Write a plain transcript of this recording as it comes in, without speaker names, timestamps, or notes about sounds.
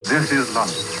This is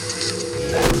London.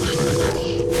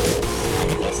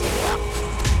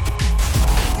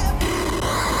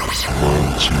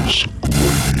 Mantis Radio.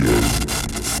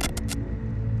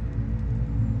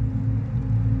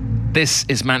 This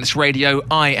is Mantis Radio.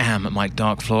 I am Mike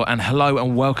Darkfloor, and hello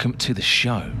and welcome to the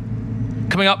show.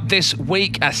 Coming up this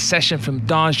week, a session from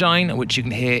Dahjyn, which you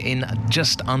can hear in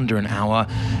just under an hour.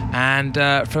 And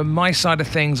from my side of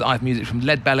things, I have music from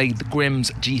Leadbelly, The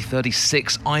Grims,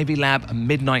 G36, Ivy Lab,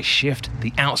 Midnight Shift,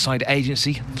 The Outside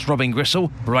Agency, Throbbing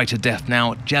Gristle, Brighter Death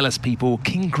Now, Jealous People,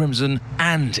 King Crimson,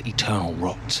 and Eternal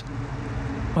Rot.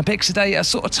 My picks today are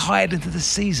sort of tied into the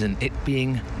season, it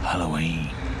being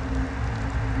Halloween.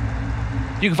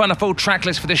 You can find a full track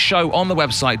list for this show on the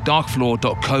website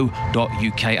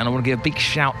darkfloor.co.uk, and I want to give a big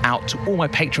shout out to all my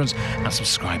patrons and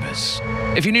subscribers.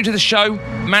 If you're new to the show,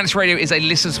 Mantis Radio is a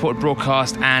listener-supported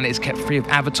broadcast and it's kept free of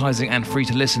advertising and free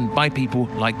to listen by people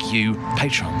like you,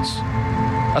 patrons.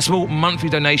 A small monthly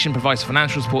donation provides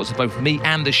financial support to both me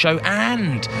and the show,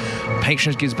 and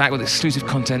patrons gives back with exclusive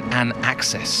content and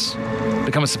access.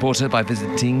 Become a supporter by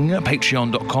visiting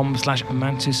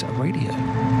patreon.com/mantisradio.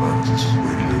 Mantis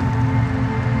Radio.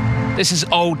 This is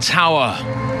Old Tower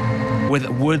with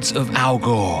Woods of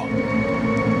Algor.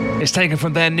 It's taken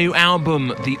from their new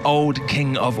album, The Old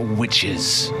King of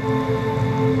Witches.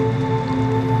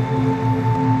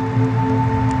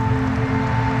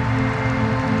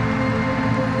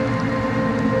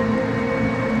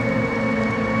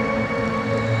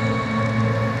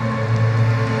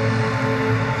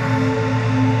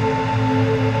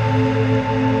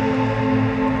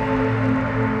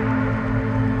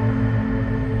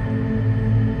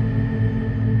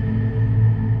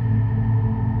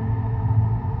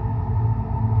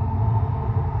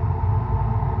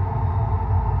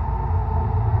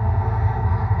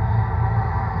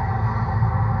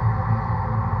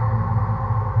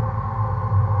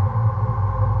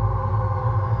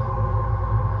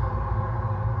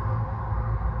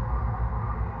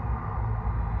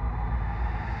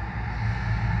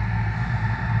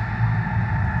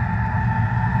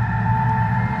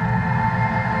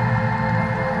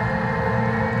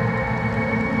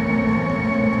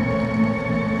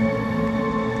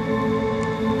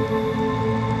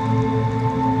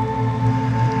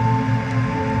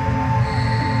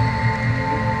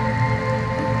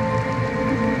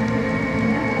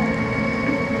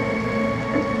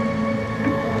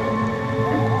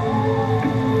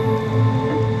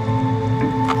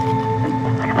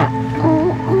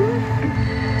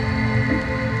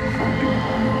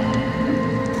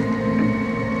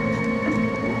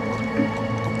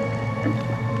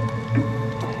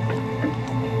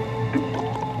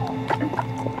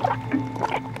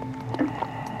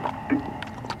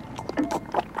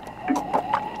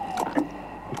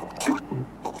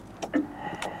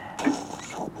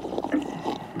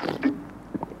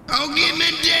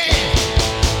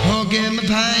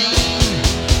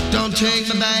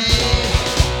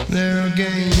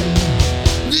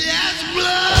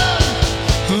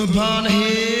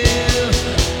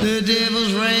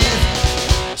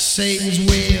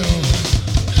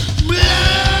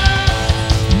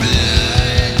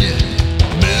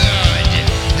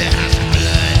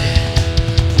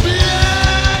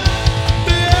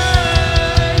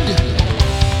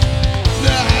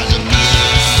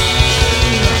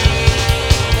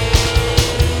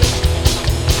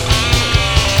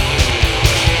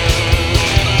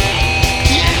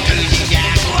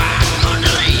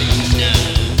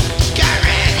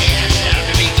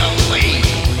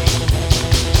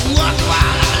 Walk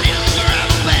wild,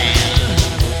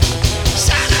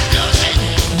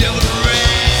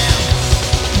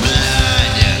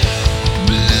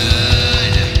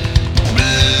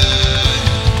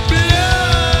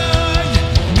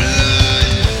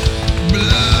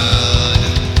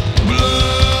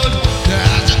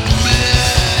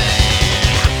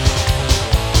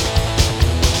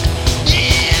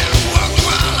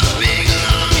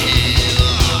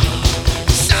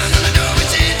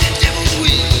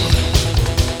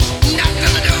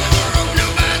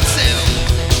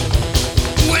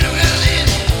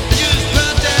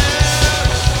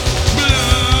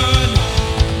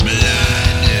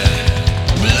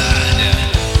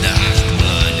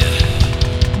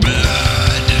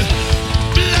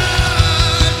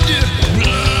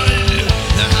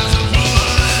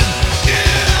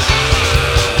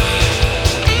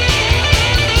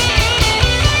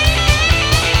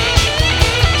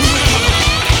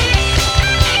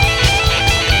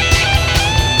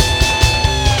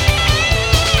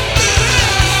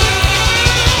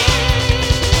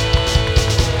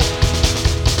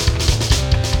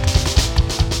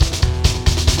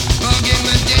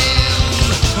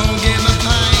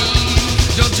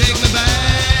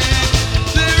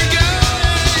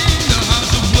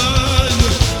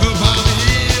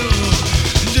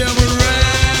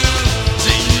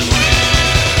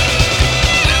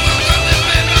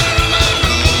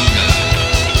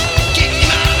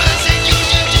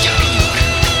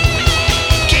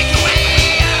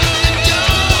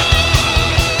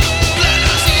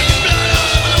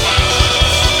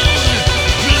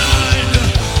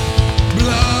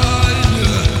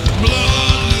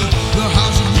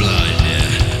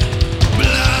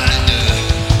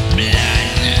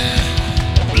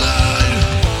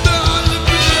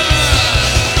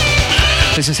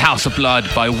 This is House of Blood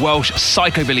by Welsh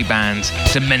psychobilly band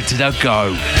Demented A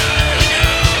Go.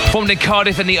 Formed in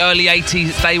Cardiff in the early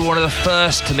 80s, they were one of the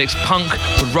first to mix punk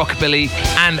with rockabilly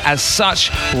and as such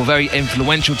were very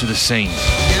influential to the scene.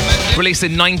 Released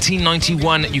in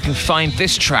 1991, you can find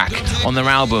this track on their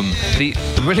album, the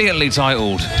brilliantly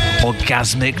titled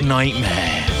Orgasmic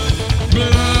Nightmare.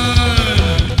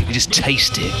 You can just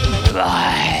taste it.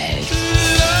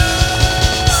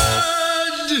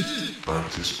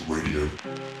 Mantis Radio.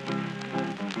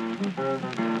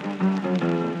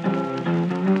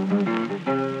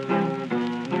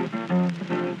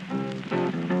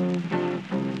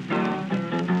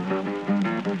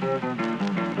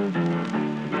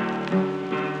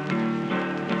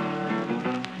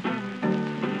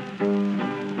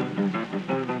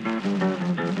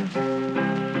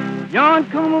 Yon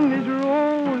come a Miss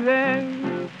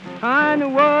Rosie, how in the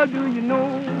world do you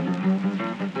know?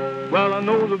 Well, I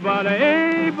knows about her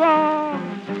Ava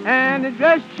and the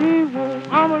dress she wore,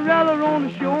 umbrella on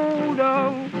the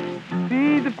shoulder,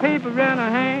 see the paper in her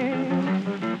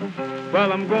hand.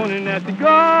 Well, I'm going in at the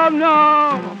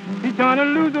governor, he's trying to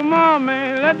lose the mom,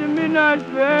 man, let the midnight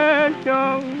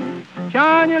special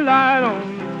shine your light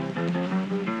on.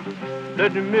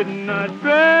 Let the midnight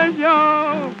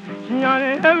special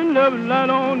shine heaven love light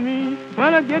on me.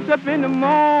 When I get up in the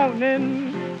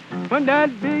morning, when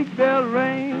that big bell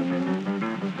rings,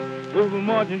 over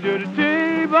marching to the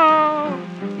table,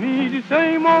 me the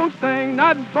same old thing,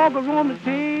 not the talk on the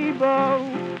table.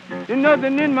 There's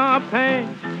nothing in my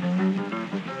pants,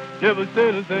 never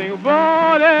said a thing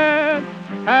about it.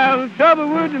 Having trouble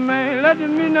with the man, let the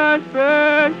midnight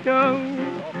special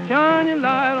shine your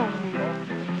light on me.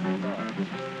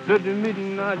 Let the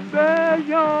midnight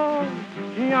special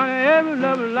shine every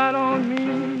love light on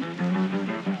me.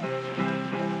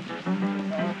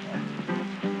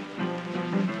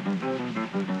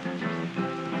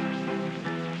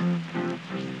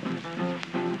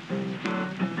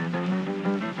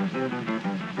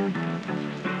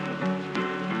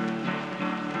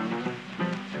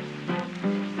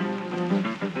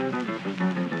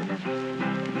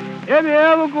 If you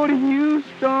ever go to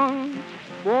Houston,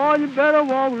 boy, you better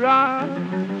walk right,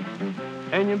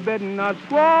 and you better not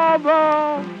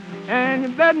squabble, and you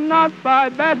better not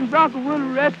fight. Bass and Bronco will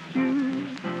arrest you,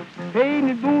 paying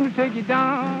the boon to take you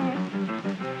down,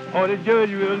 or the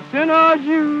judge will sentence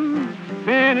you,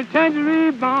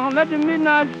 penitentiary bound. Let the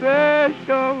midnight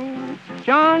special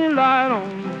shine your light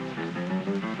on.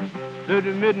 Let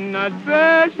the midnight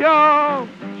special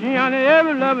shine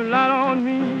every loving light on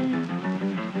me.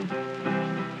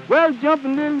 Well,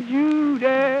 jumping little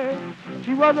Judy,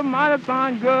 she was a mighty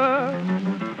fine girl.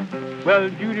 Well,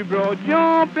 Judy brought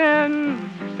jumping,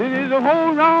 it is a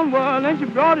whole round world, and she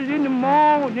brought it in the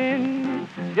morning,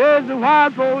 just a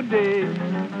while for day.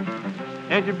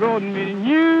 And she brought me the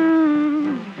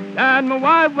news that my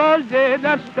wife was dead.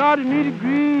 That started me to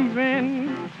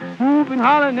grieving, whooping,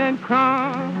 hollering, and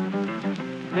crying.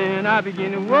 Then I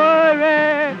began to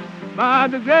worry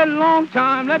about the great long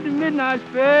time. Let the midnight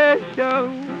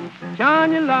special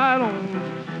shine your light on.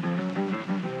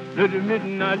 Let the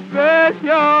midnight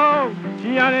special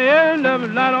shine every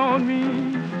love light on me.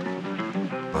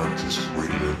 Mantis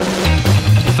Radio.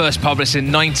 First published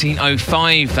in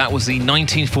 1905, that was the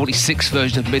 1946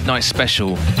 version of Midnight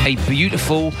Special, a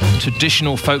beautiful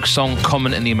traditional folk song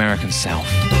common in the American South.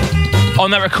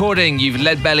 On that recording, you've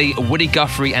Leadbelly, Woody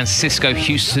Guthrie and Cisco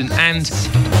Houston, and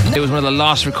it was one of the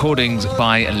last recordings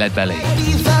by Leadbelly.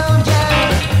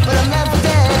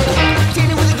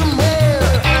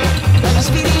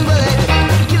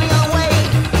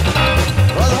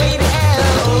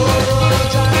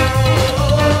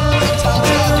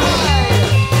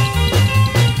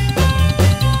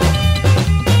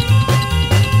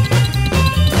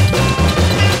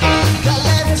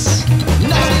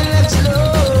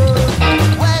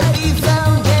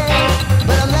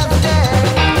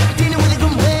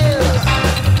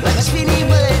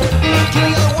 Give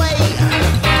me away.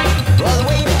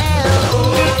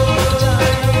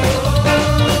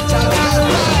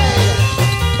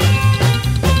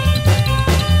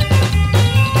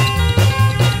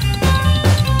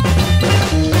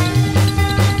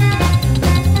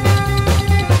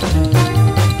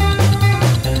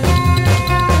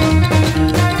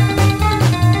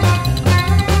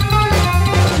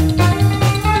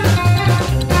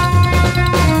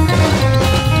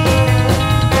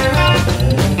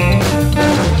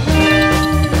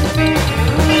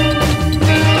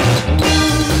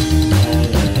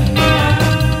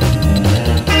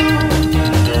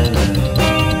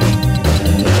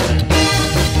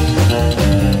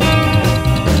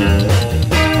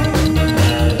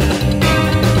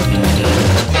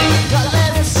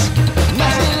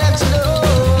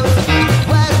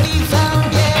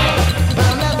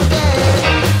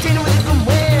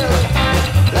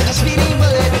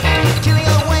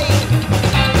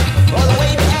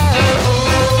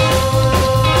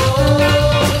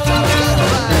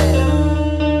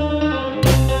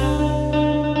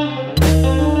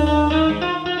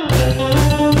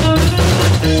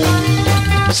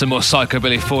 some more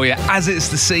psychobilly for you, as it's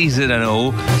the season and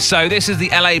all. So this is the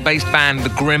LA-based band The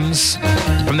Grims.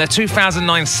 From their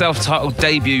 2009 self-titled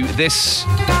debut, this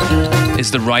is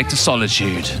The Right to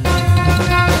Solitude.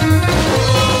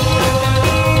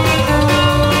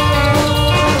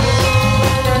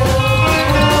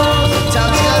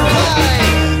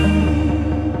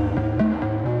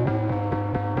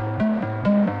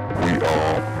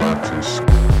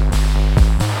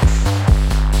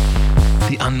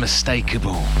 The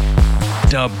unmistakable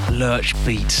dub lurch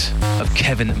beat of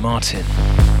Kevin Martin,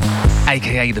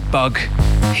 aka The Bug,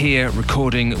 here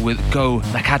recording with Go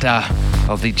Nakata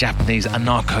of the Japanese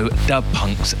anarcho dub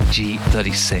punks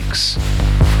G36.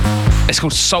 It's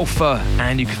called Sulphur,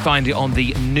 and you can find it on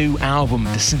the new album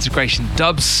Disintegration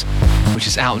Dubs, which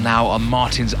is out now on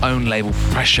Martin's own label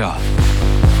Pressure.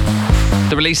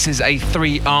 The release is a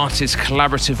 3-artist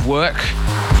collaborative work.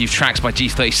 You've tracks by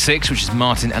G36, which is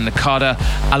Martin and Nakada,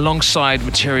 alongside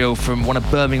material from one of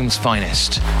Birmingham's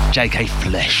finest, JK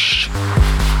Flesh.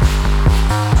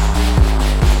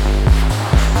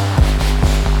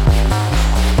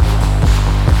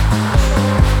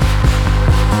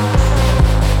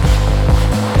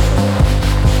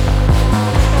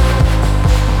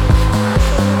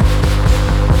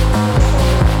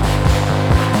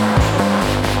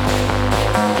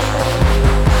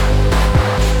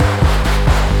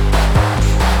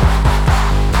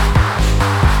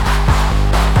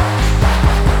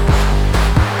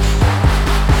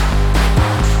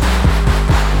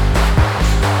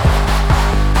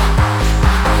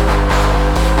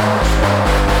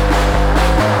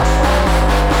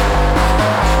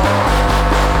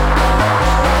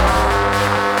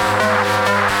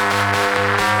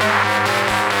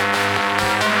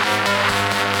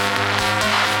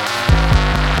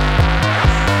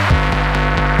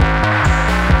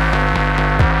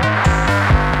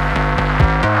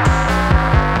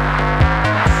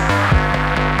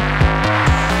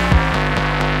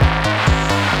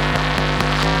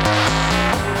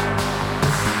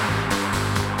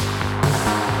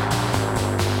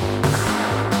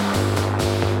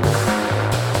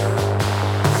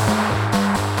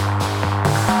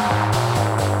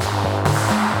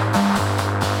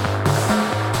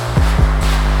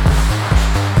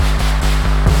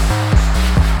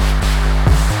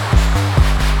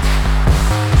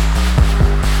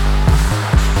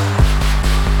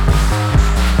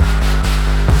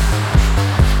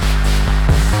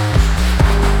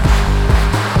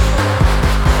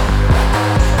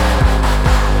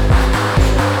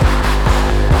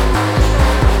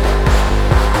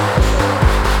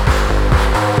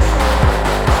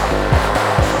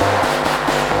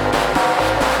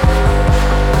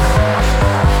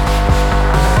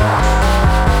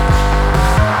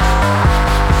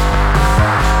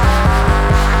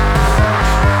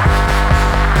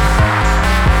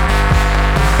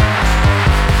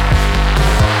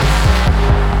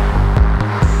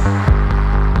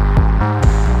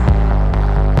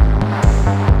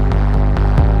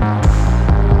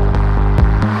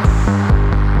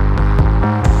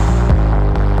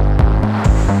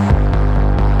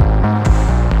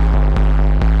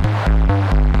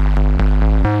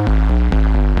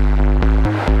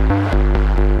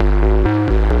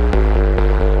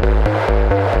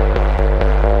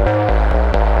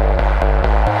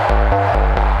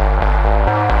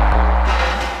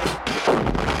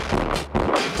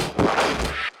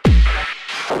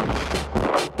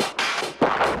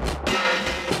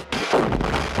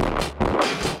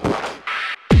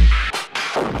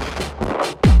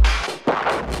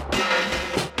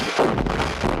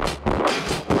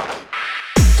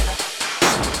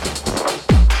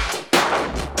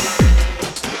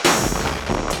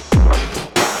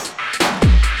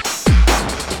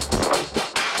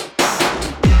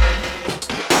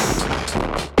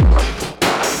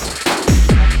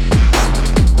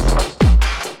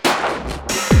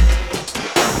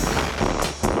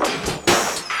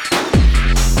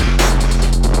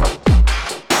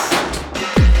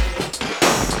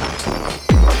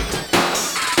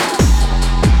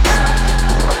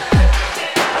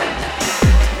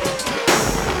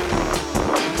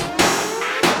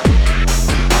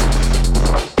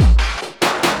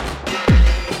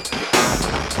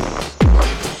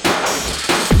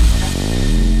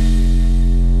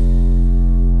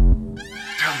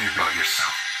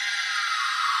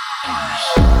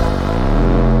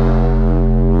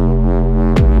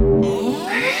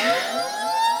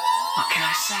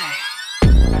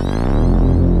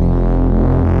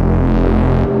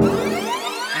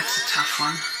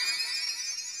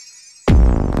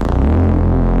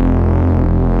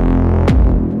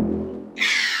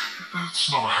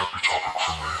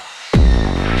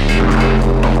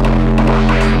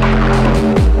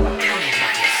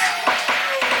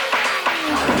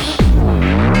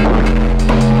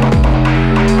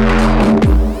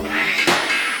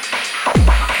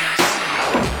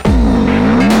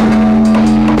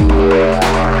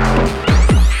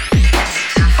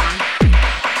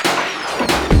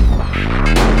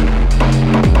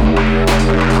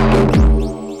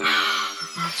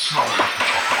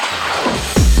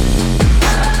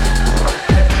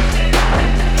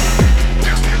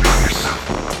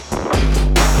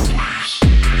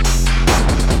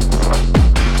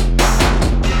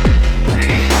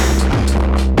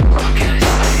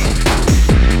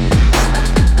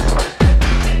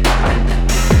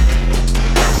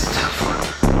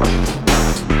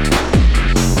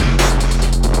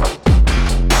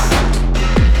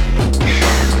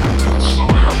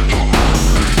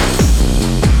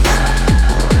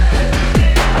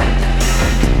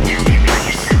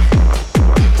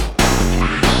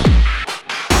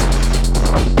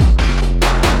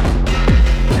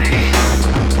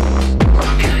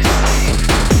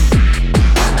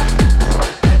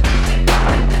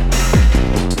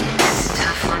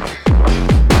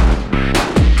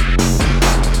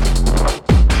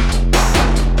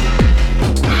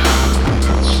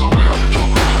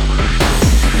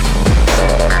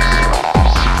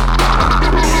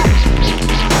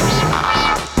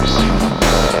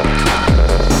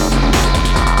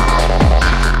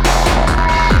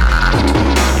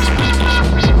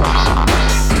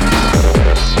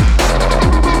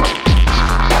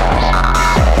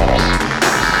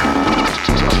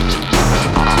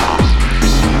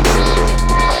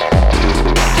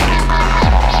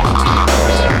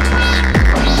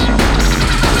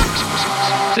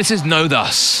 This is Know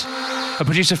Thus, a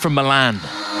producer from Milan.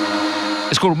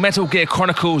 It's called Metal Gear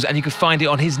Chronicles, and you can find it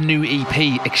on his new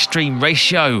EP, Extreme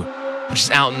Ratio, which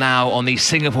is out now on the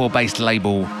Singapore-based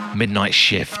label Midnight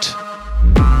Shift.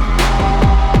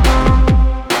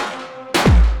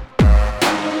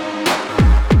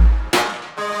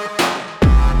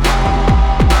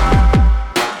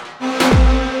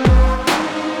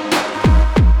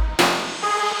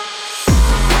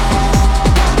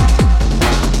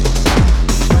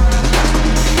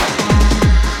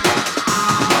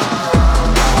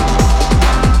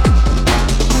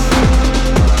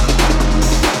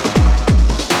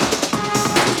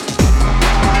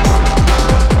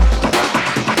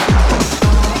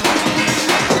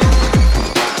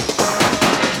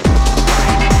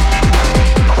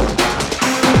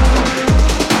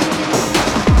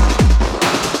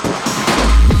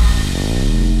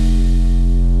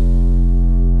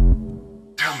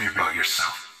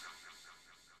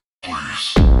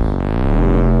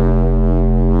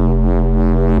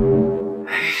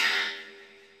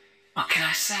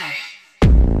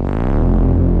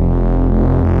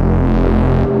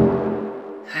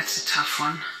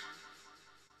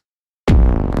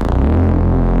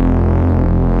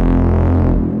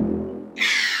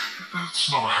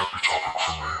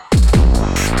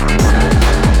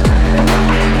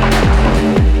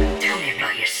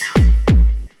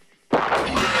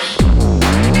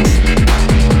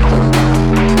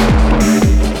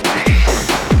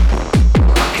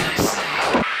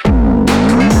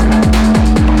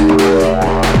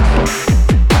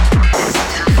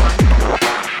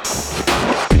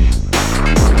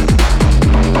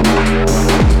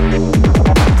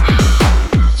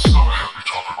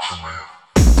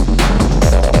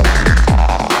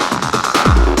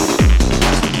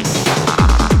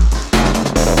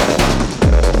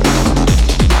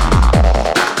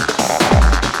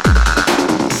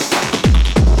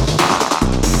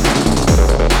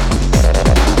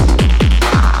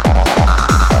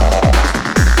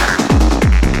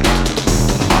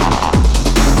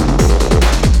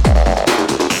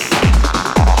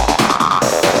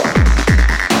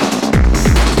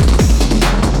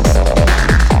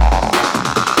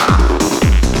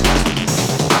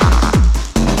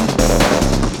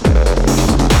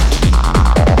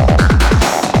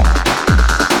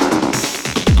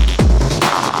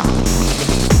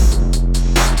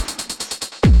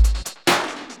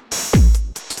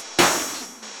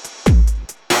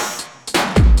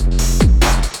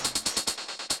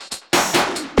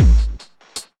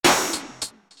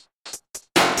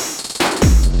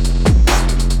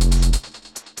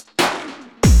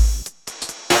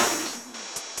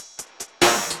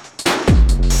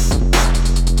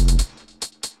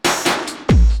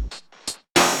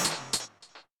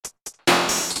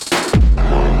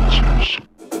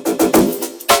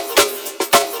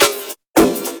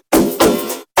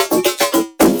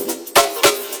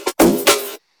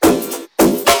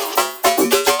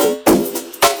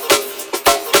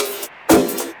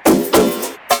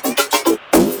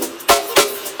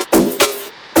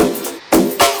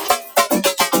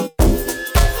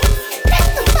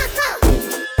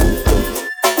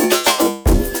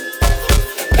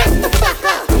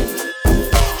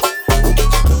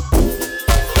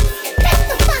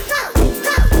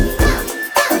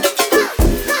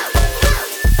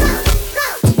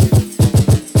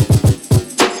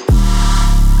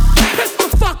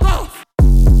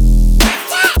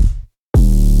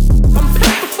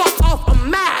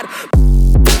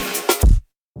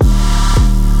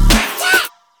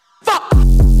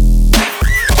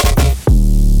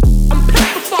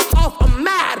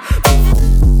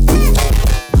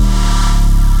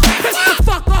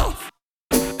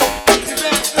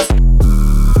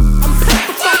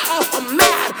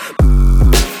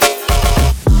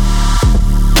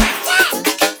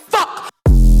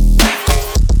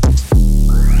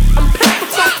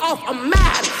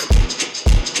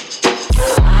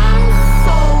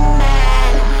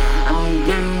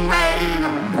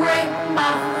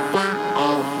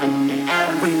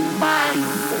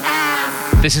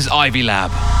 This is Ivy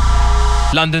Lab,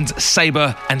 London's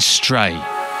Sabre and Stray,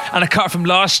 and a cut from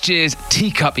last year's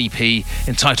Teacup EP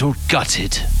entitled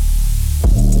Gutted.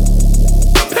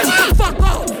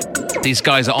 These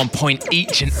guys are on point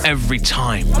each and every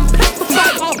time.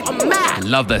 I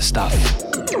love their stuff.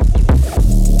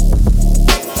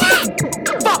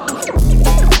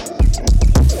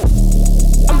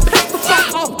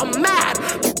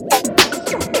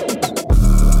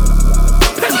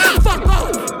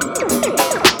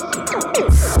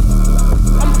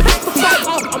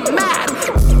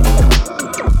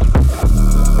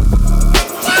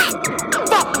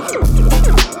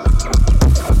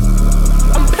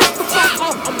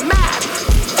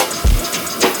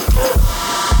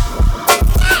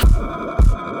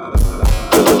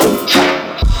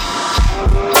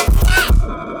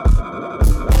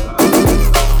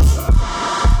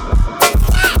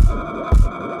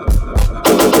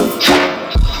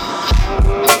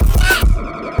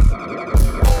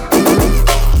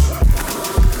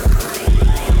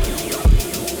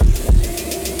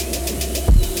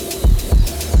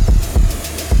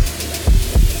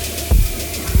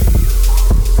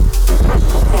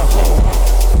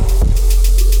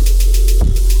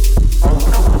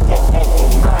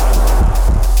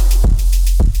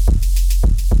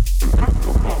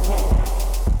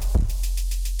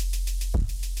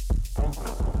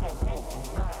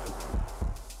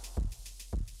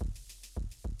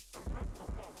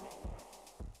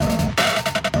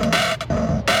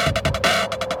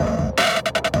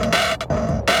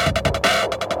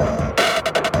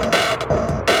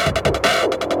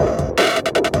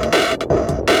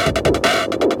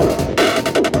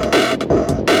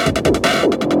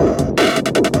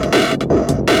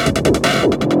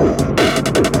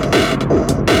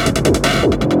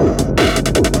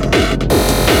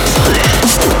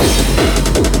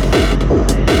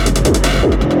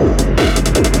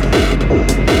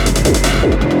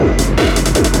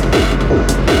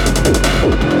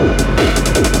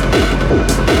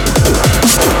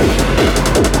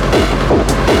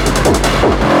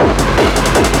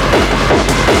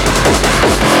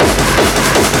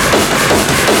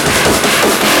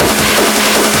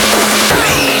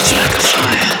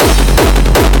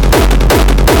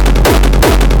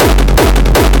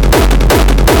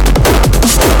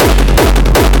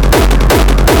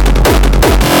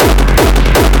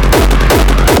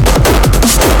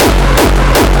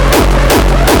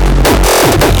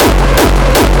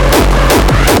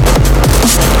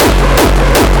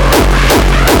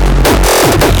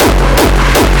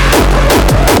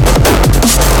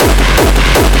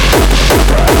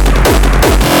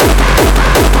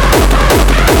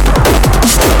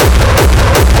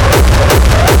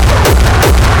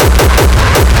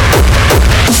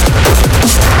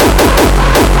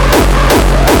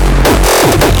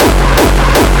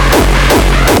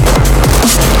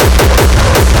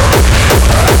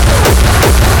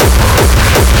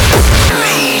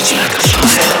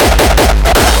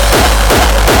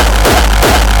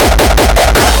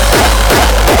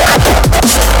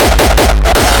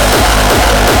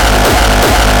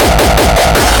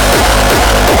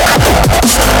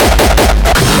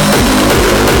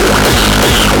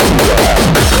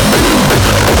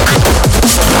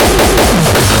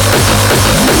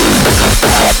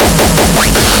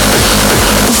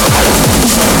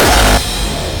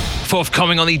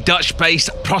 Forthcoming on the Dutch-based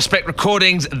Prospect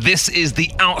Recordings, this is the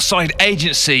Outside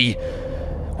Agency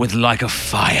with Like a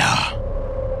Fire.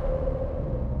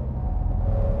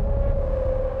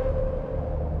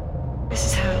 This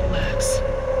is how it works.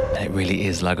 It really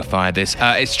is like a fire, this.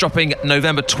 It's dropping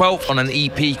November 12th on an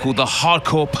EP called the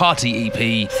Hardcore Party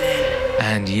EP.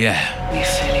 And yeah, We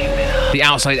fill you with our the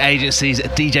Outside Agencies,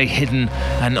 DJ Hidden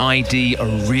and ID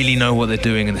really know what they're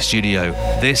doing in the studio.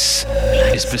 This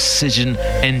is precision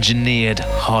engineered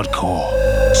hardcore.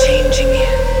 changing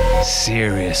you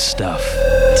Serious stuff.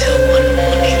 till one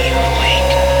morning you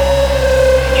awake.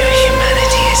 Your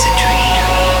humanity is a dream.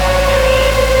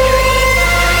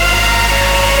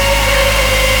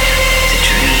 The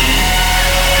dream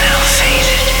now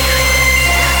faded.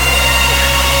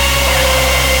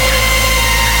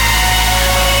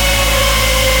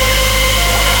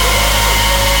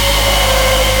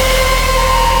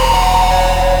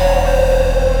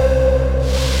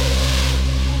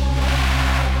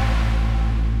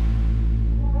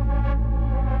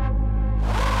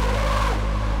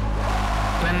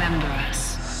 Remember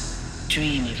us.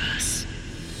 Dream of us.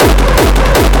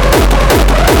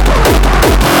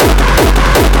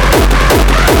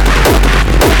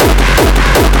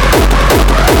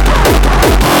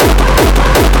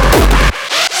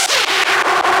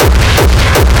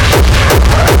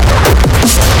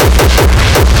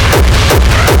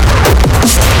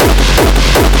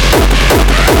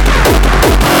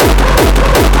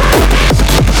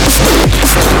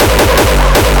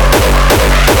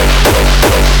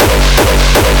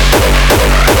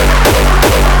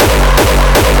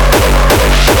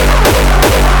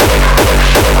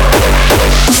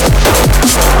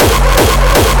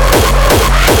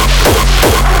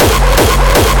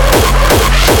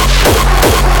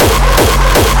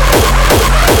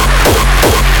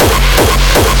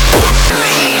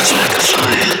 Rage like a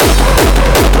fire.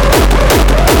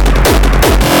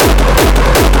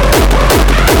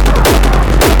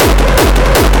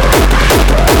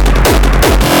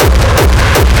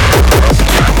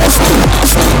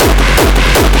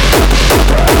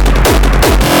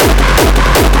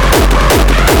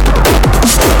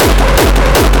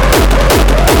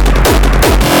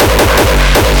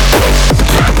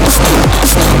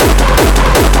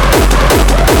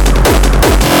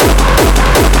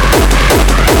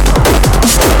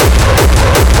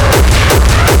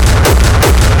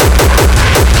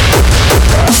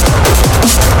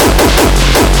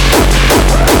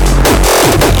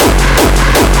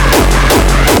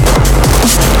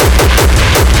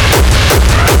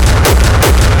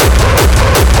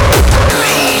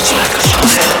 Rage like a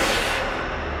fire.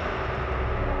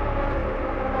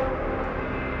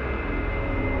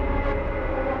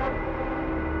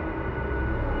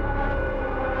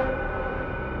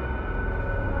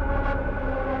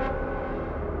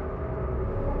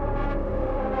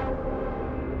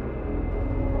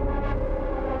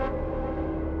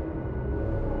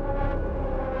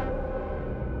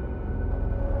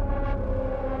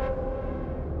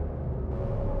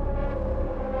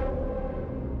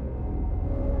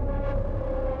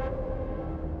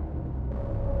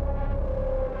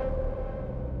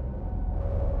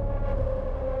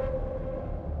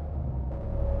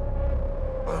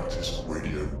 Mantis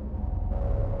Radio.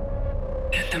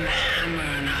 Let them hammer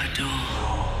on our door.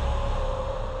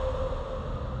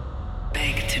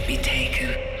 Beg to be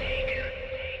taken.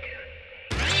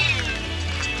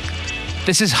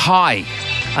 This is High,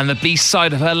 and the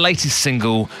B-side of her latest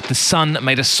single, The Sun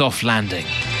Made a Soft Landing.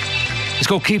 It's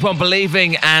called Keep On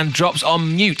Believing and drops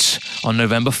on Mute on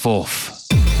November 4th.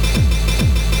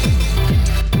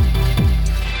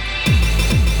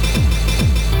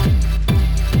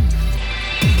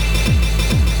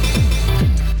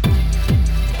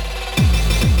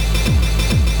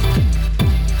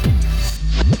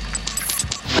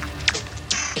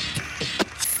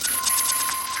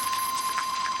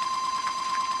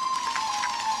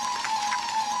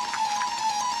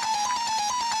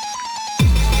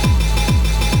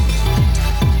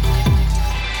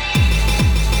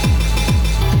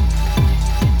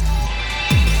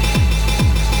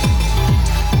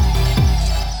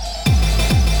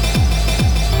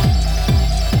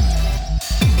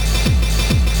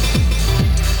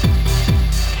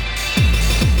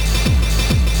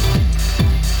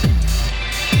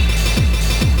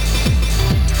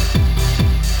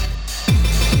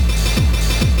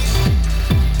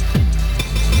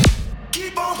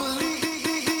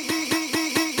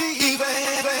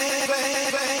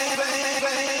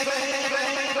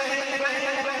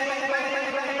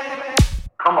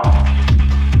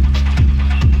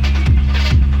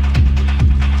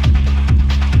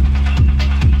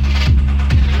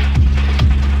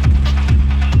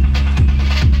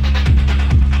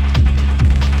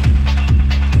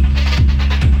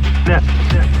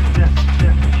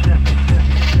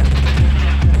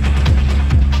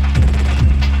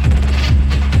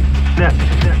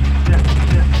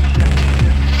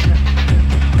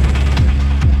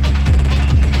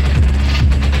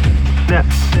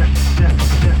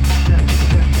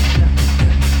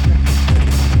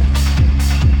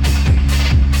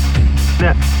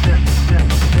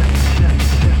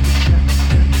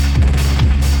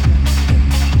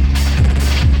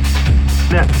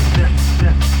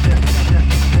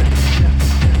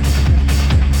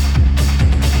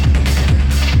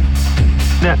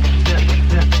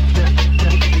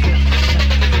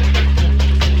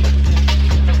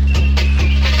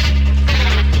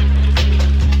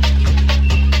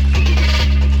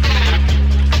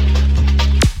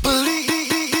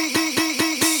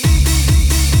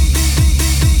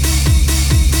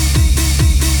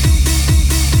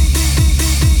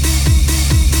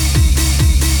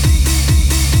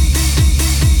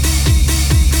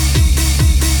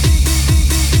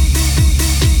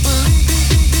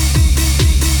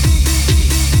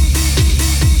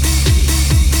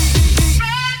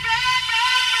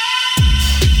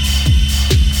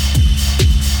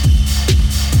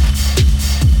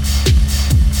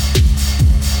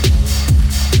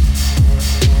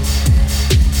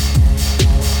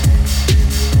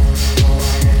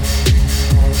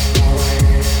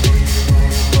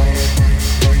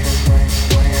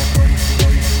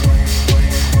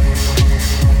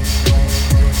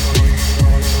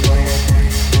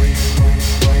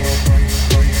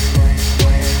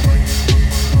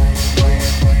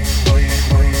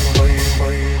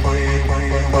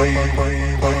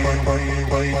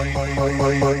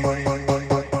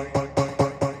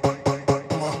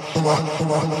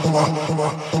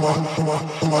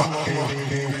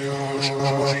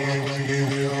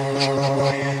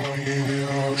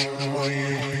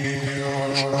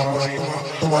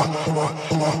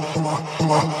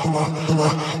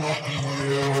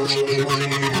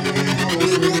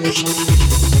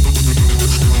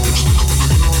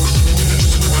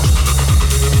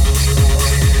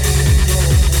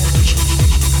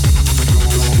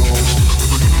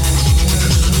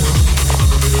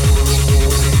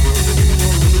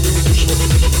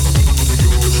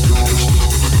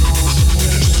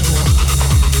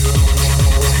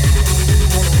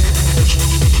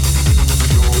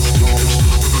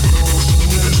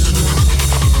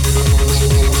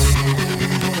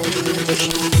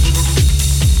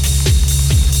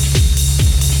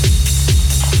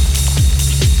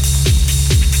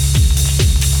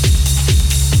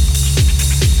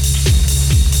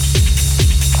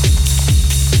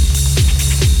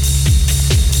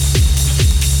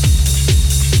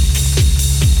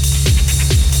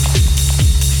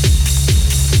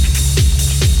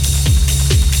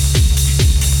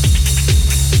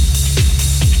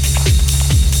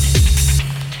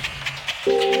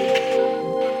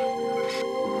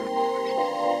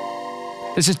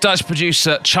 This is Dutch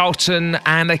producer Charlton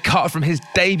and a cut from his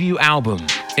debut album,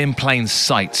 In Plain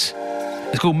Sight.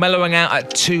 It's called Mellowing Out at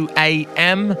 2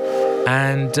 a.m.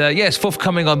 And it's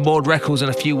forthcoming on Maud Records in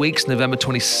a few weeks, November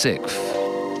 26th.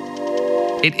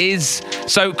 It is,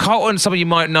 so Carlton, some of you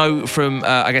might know from,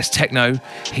 techno.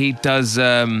 He does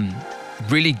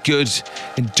really good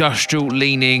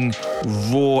industrial-leaning,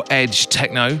 raw-edge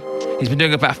techno. He's been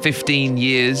doing it about 15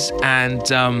 years, and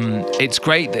it's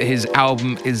great that his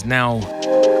album is now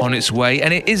on its way.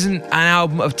 And it isn't an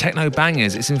album of techno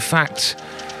bangers. It's in fact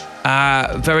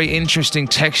very interesting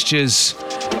textures,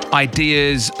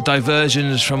 ideas,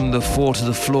 diversions from the 4 to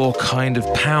the floor kind of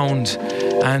pound.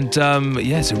 And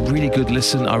it's a really good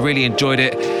listen. I really enjoyed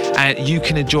it, and you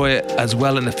can enjoy it as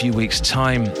well in a few weeks'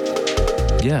 time.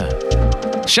 Yeah.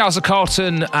 Shouts to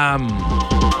Carlton.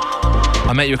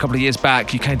 I met you a couple of years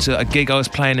back. You came to a gig I was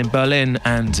playing in Berlin,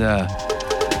 and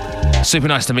super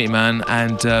nice to meet you, man,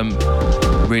 and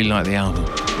really like the album.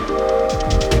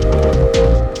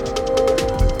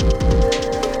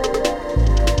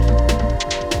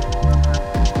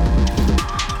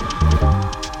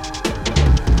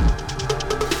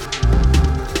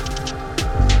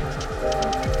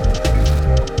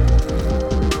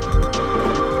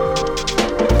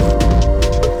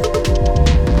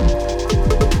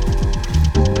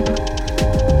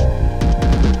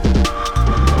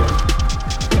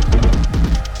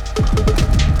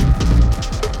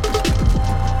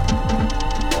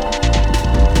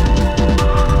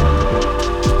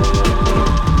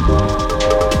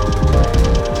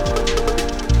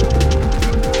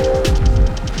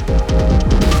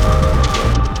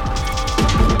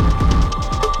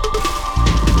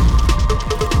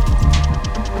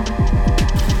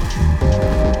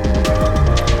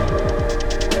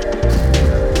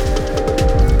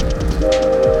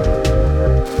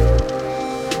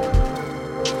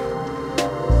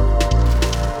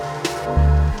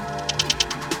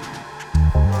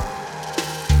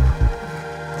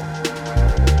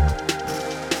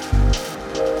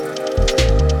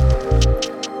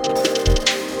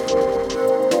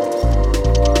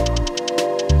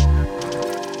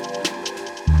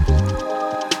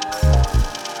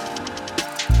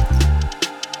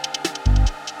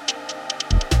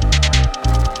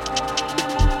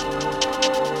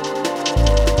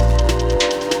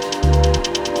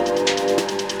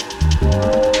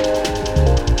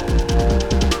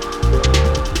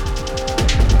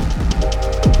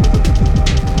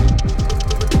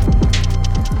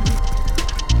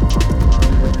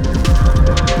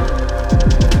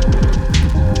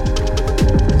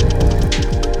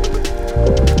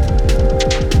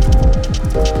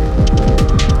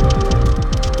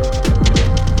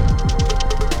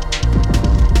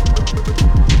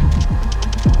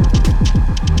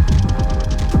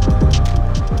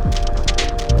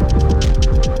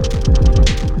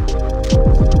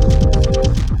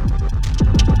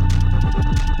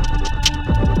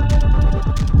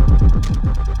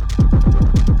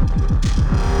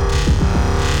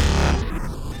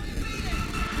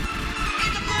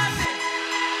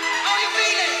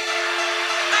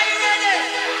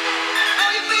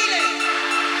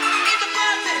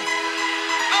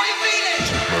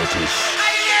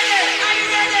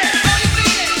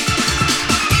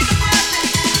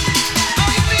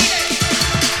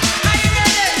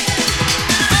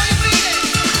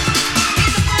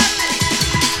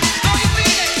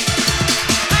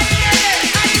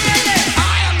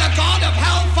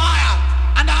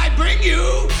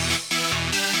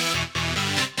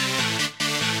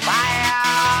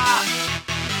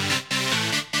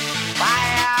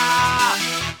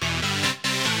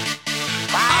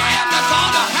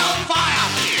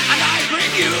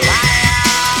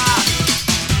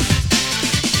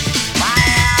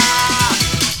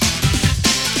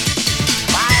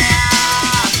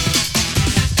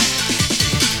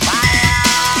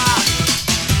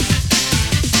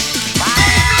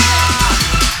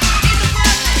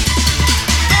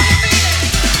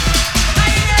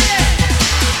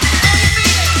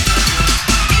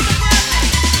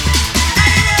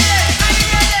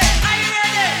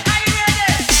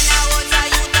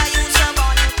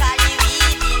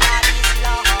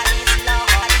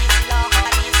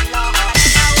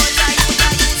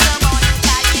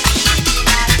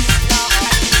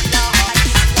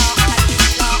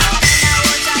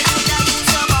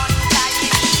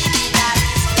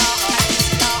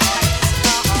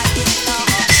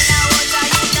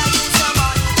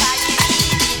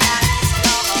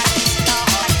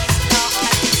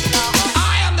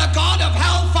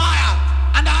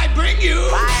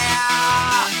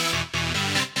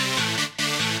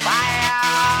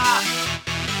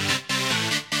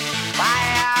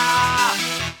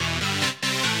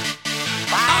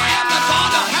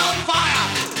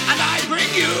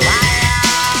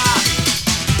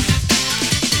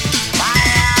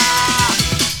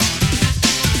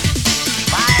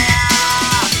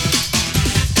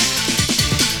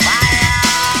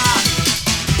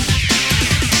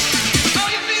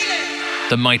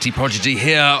 The Mighty Prodigy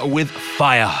here with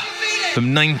Fire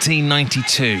from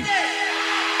 1992.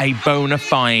 A bona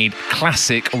fide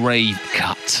classic rave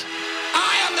cut.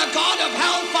 I am the god of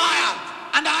hellfire,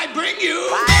 and I bring you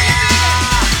fire.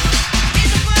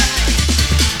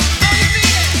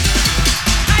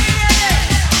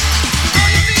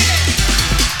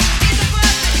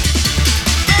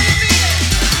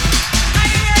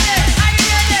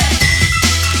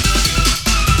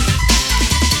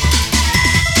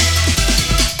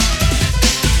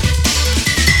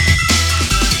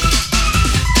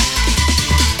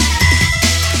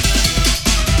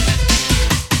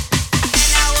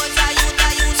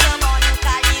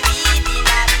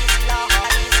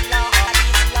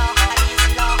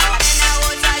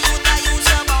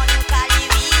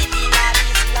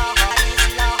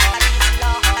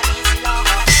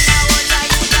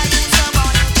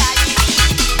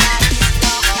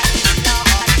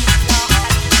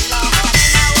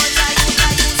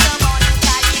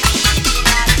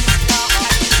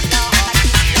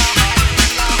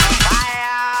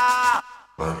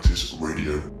 Mantis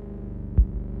Radio.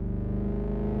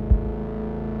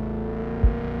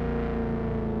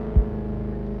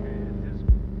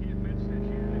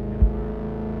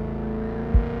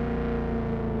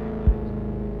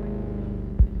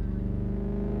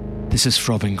 This is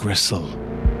Throbbing Gristle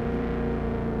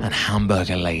and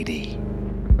Hamburger Lady.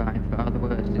 By far the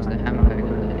worst is the hamburger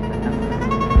lady.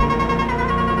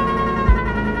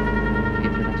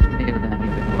 Keep the last meal then.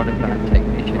 What about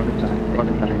technician? What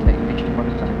about technician? What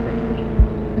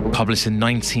about Published in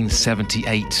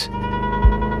 1978,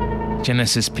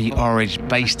 Genesis P. Orridge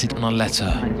based it on a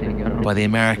letter by the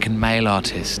American male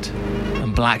artist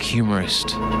and black humorist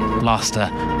Blaster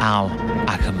Al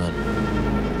Ackerman.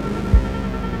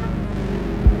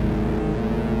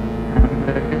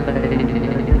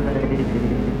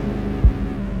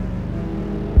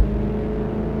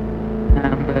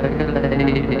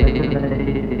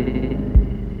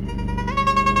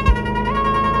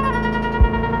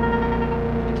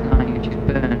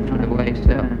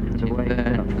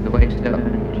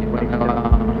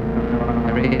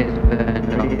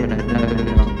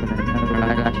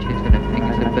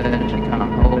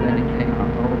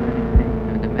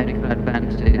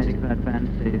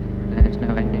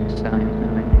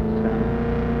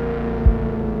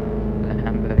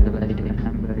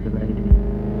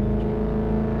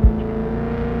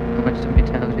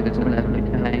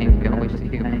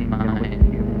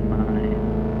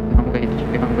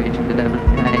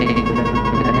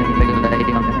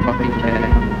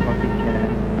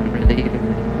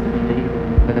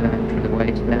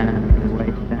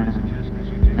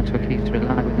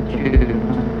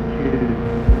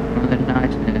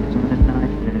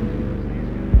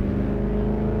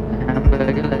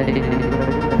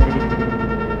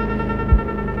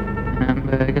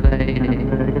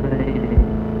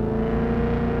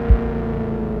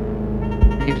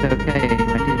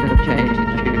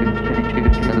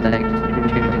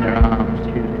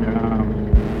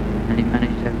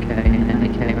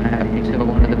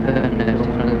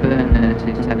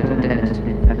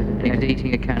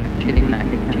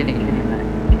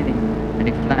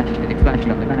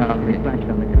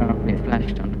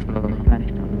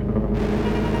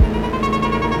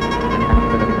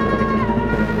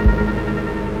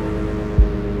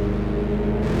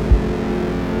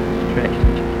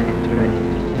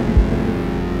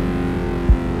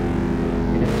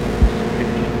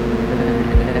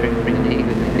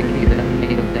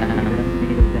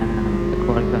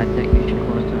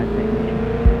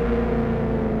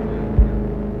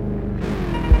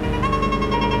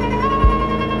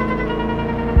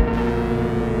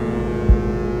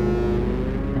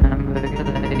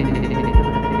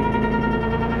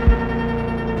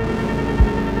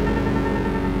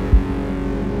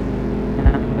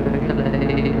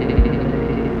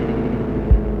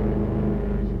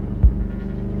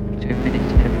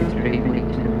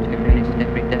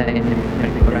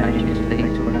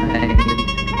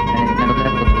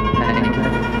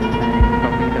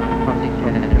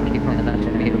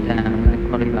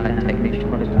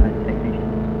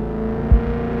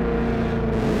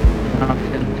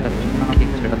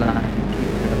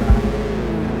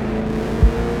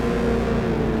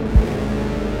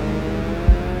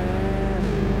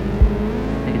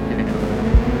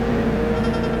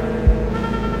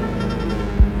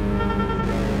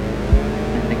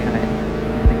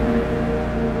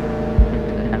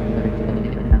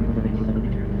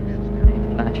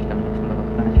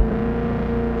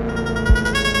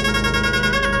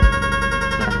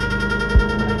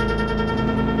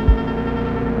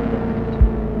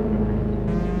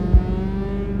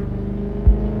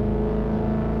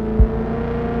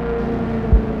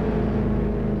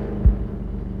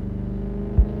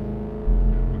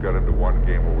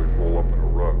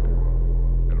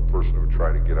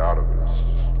 try to get out of it. It's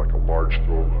just like a large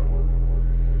thrill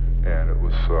run. And it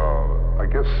was, I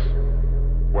guess,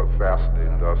 what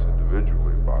fascinated us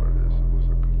individually about it is it was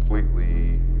a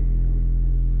completely,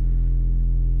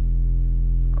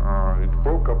 it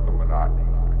broke up the monotony,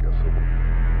 I guess.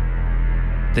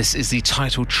 This is the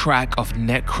title track of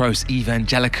Necros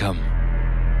Evangelicum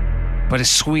by the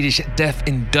Swedish death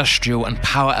industrial and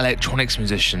power electronics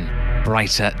musician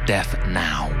Brighter Death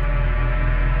Now.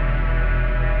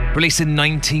 Released in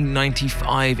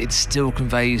 1995, it still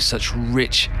conveys such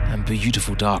rich and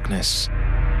beautiful darkness,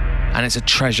 and it's a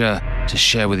treasure to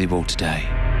share with you all today.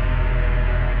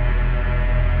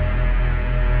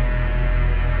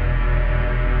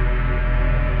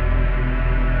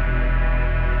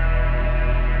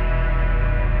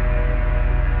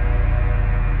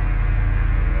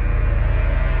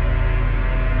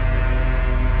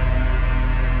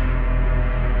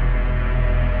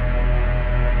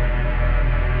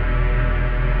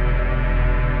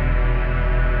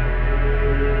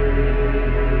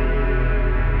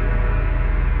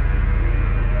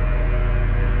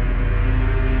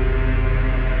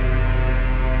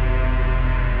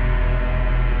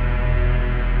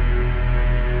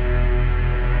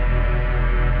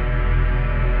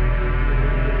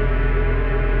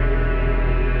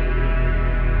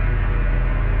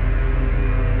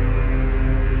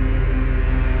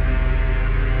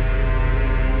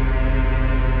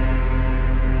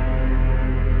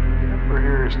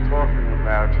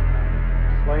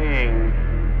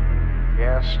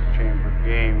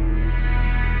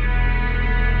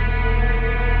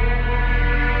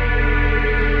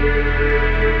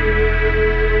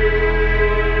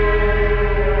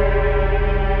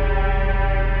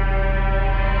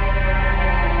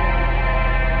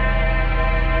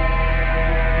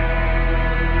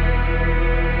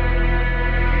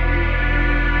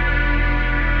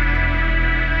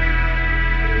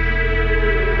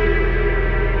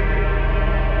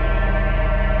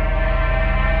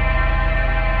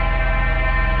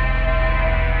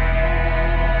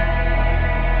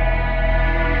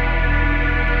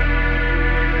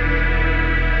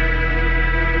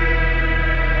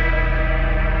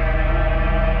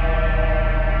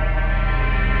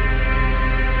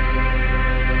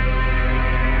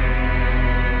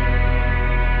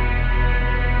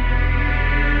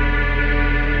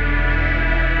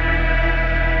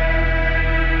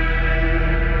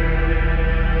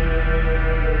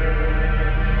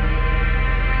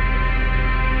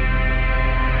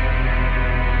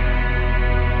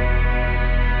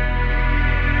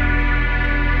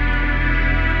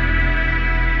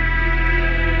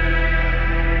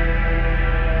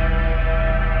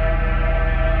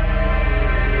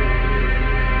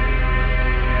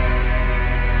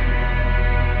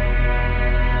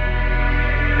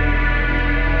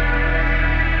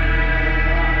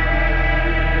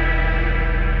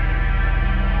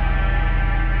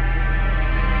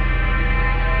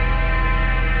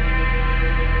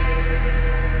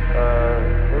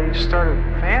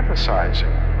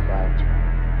 Fantasizing about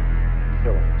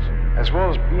killings, as well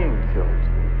as being killed,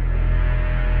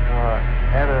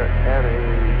 at an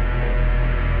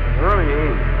early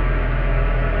age.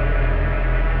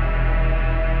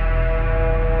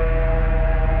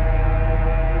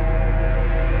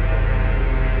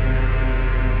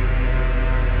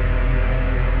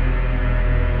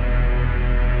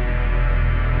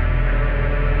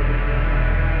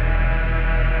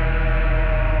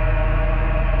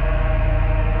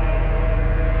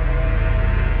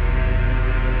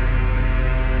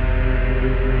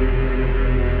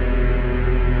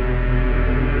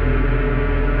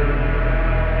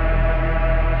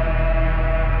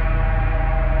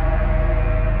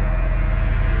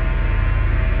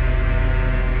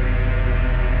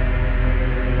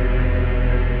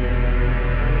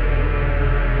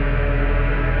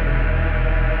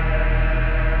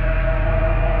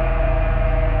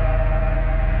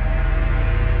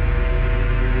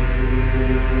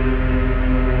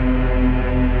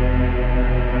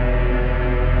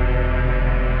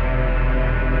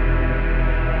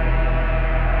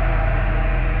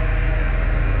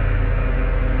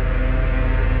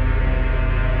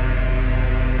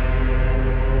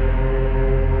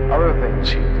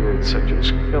 He did, such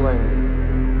as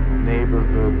killing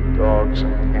neighborhood dogs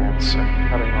and cats and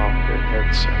cutting off their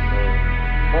heads and their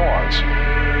paws.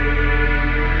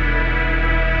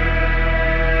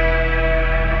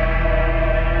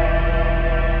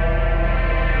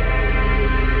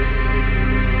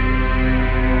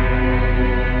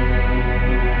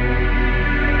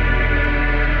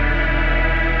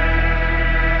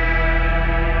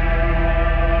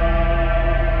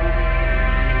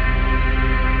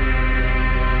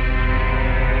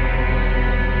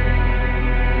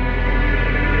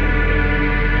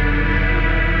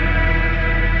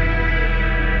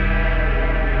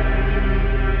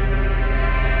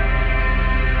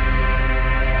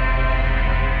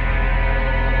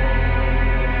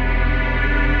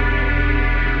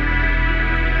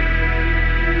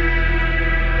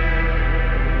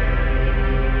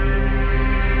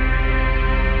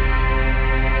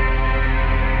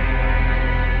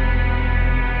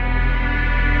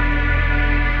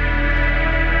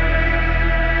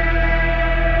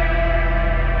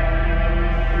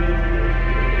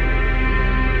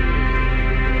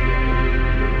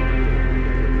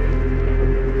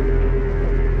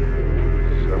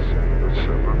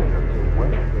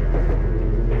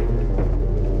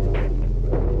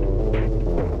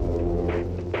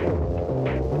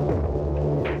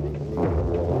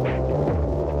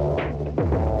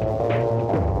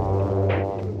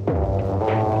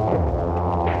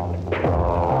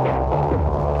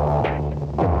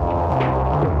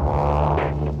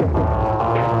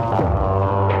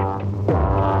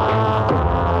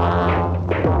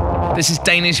 This is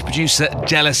Danish producer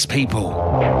Jealous People.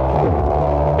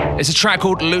 It's a track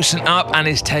called Loosen Up and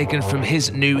is taken from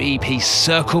his new EP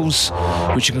Circles,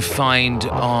 which you can find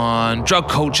on Drug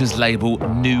Culture's label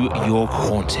New York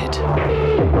Haunted.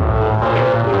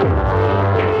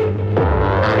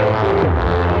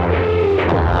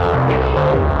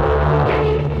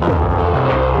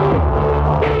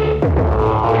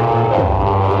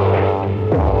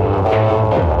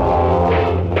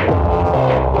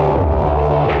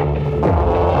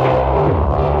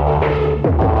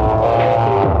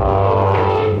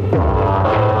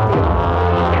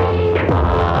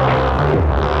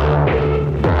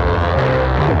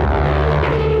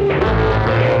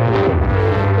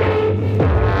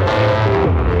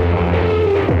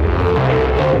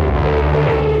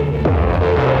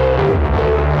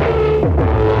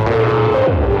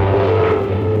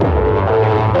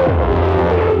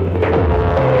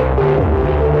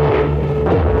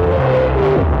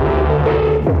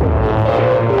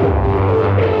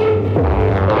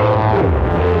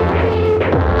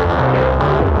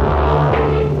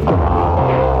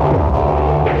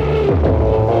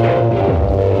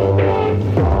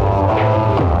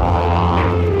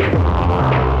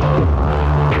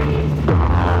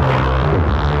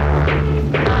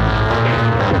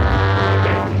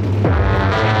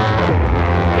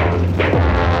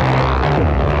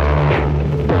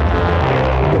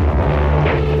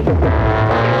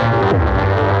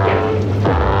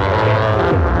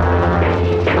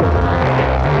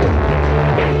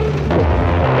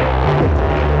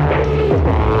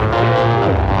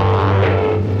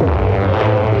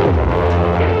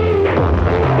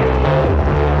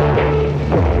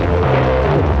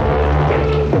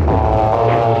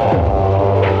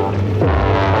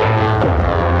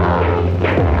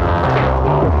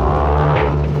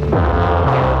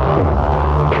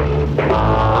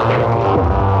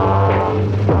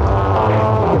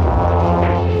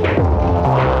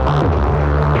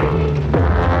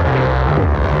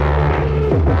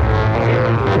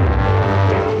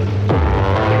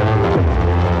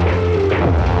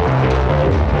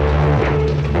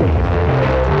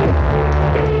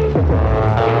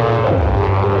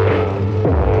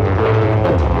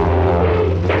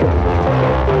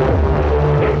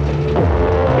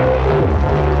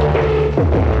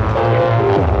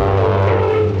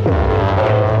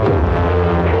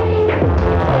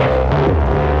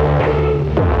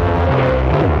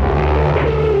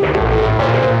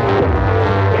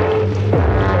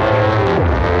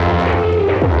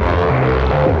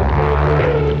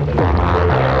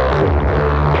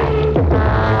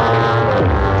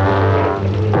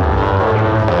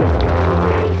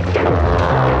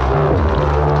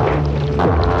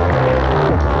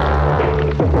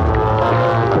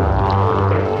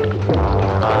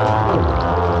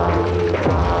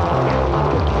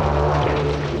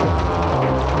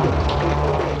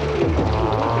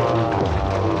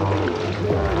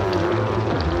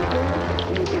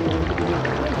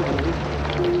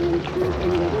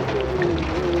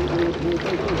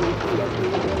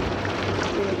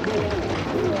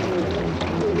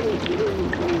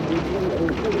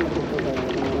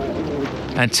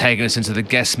 And taking us into the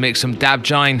guest mix from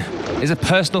Dahjyn is a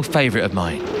personal favourite of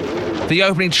mine. The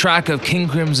opening track of King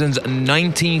Crimson's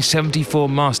 1974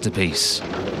 masterpiece,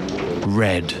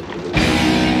 Red.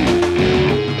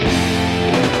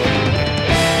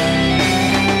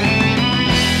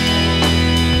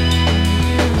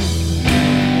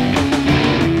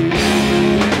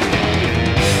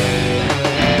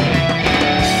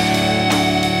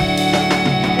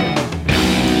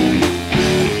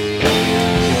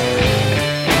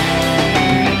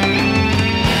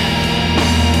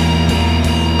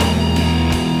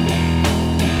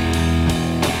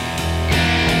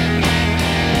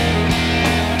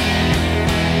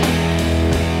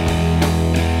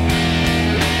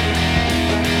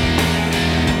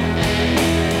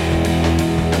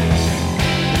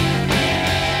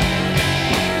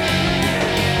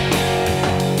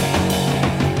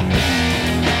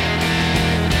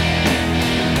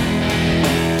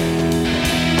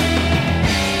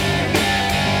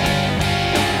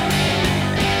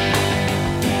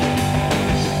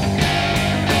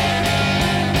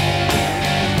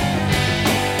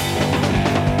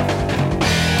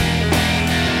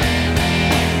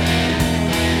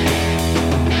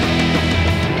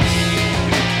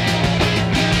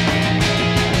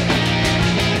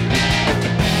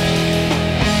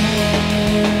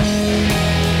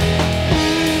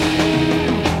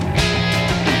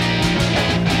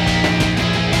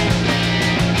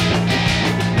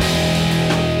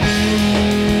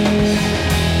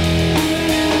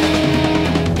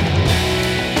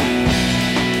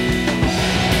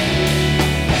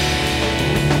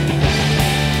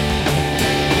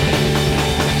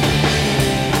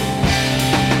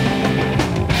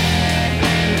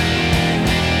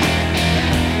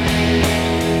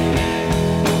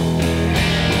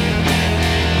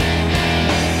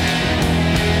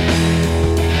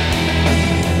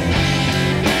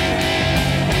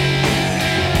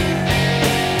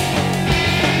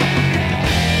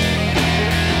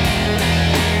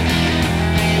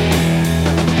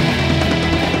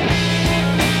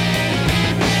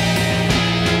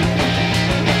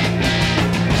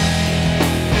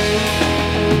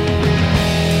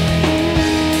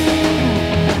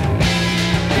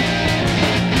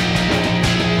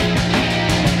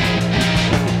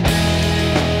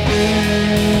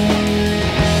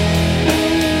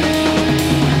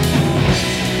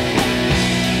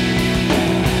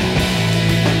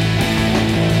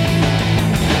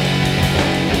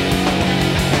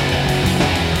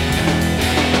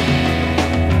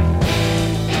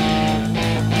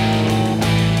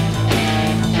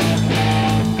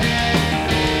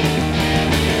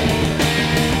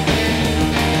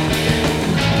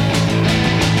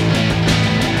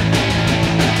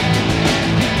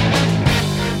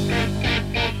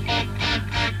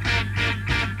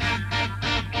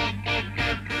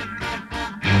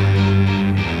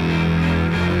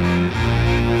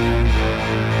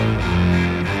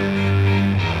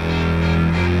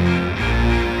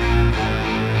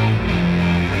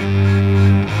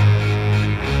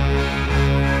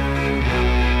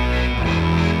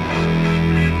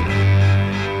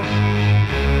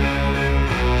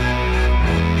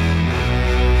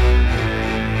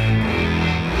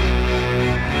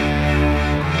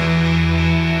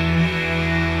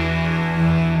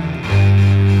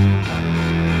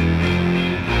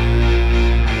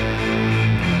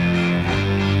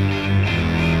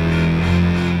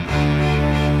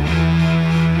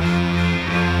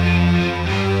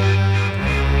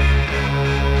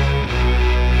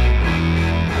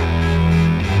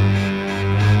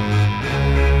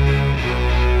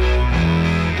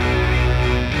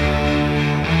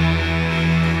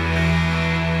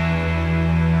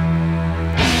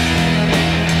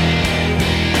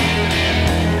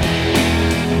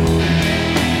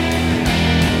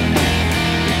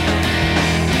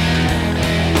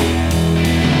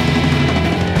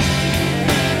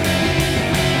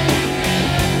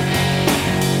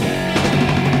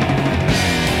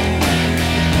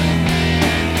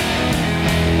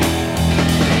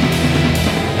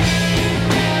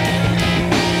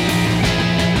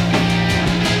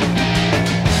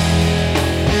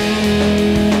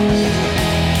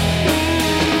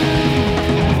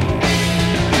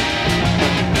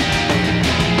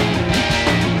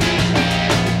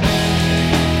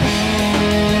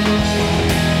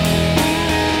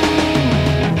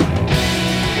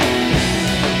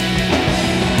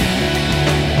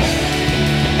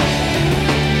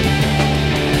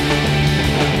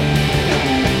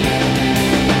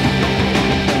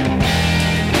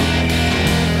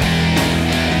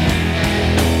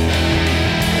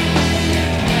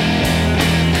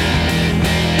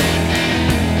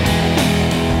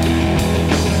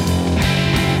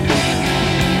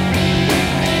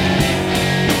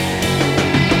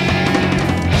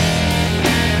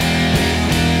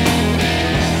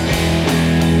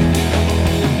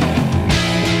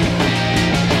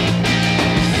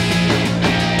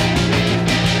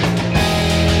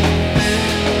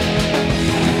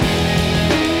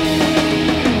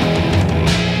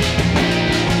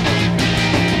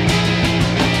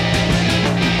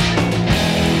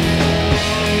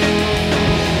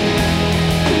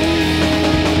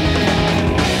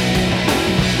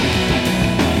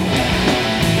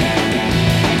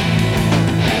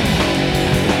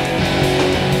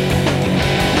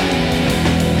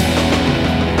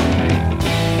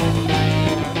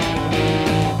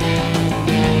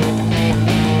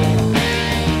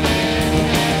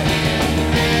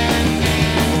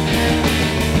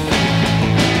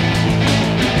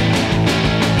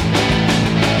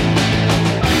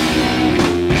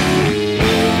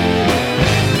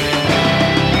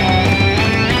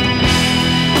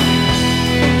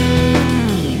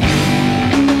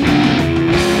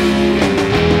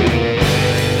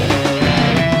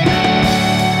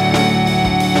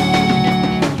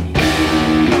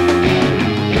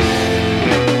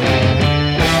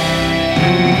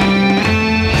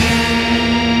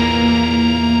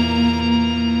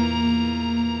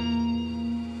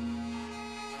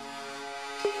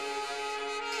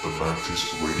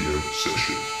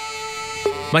 session.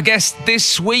 My guest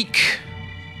this week,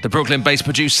 the Brooklyn-based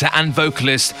producer and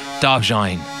vocalist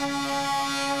Dahjyn.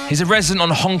 He's a resident on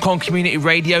Hong Kong Community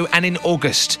Radio and in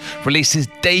August released his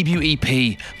debut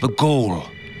EP, The Ghoul,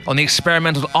 on the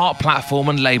experimental art platform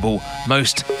and label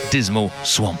Most Dismal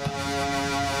Swamp.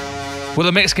 With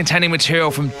a mix containing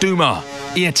material from Duma,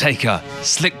 Eartaker,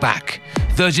 Slickback,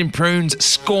 Virgin Prunes,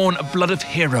 Scorn, Blood of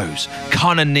Heroes,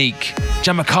 Karnanik,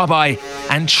 Jamakabai,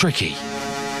 and Tricky.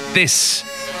 This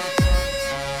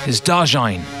is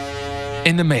Dahjyn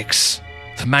in the mix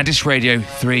for Mantis Radio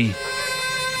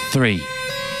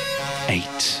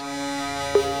 338.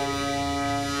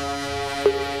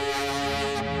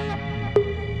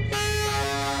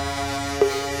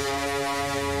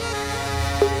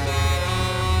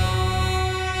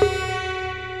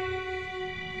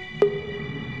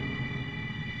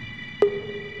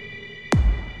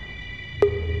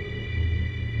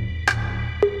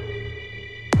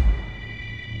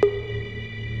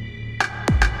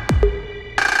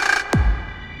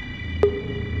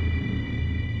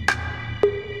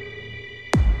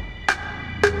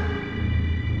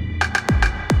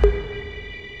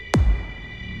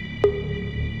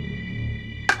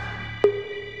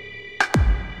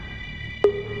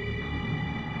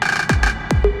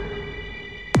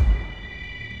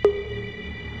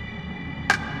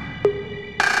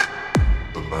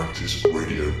 Mantis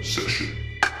Radio Session.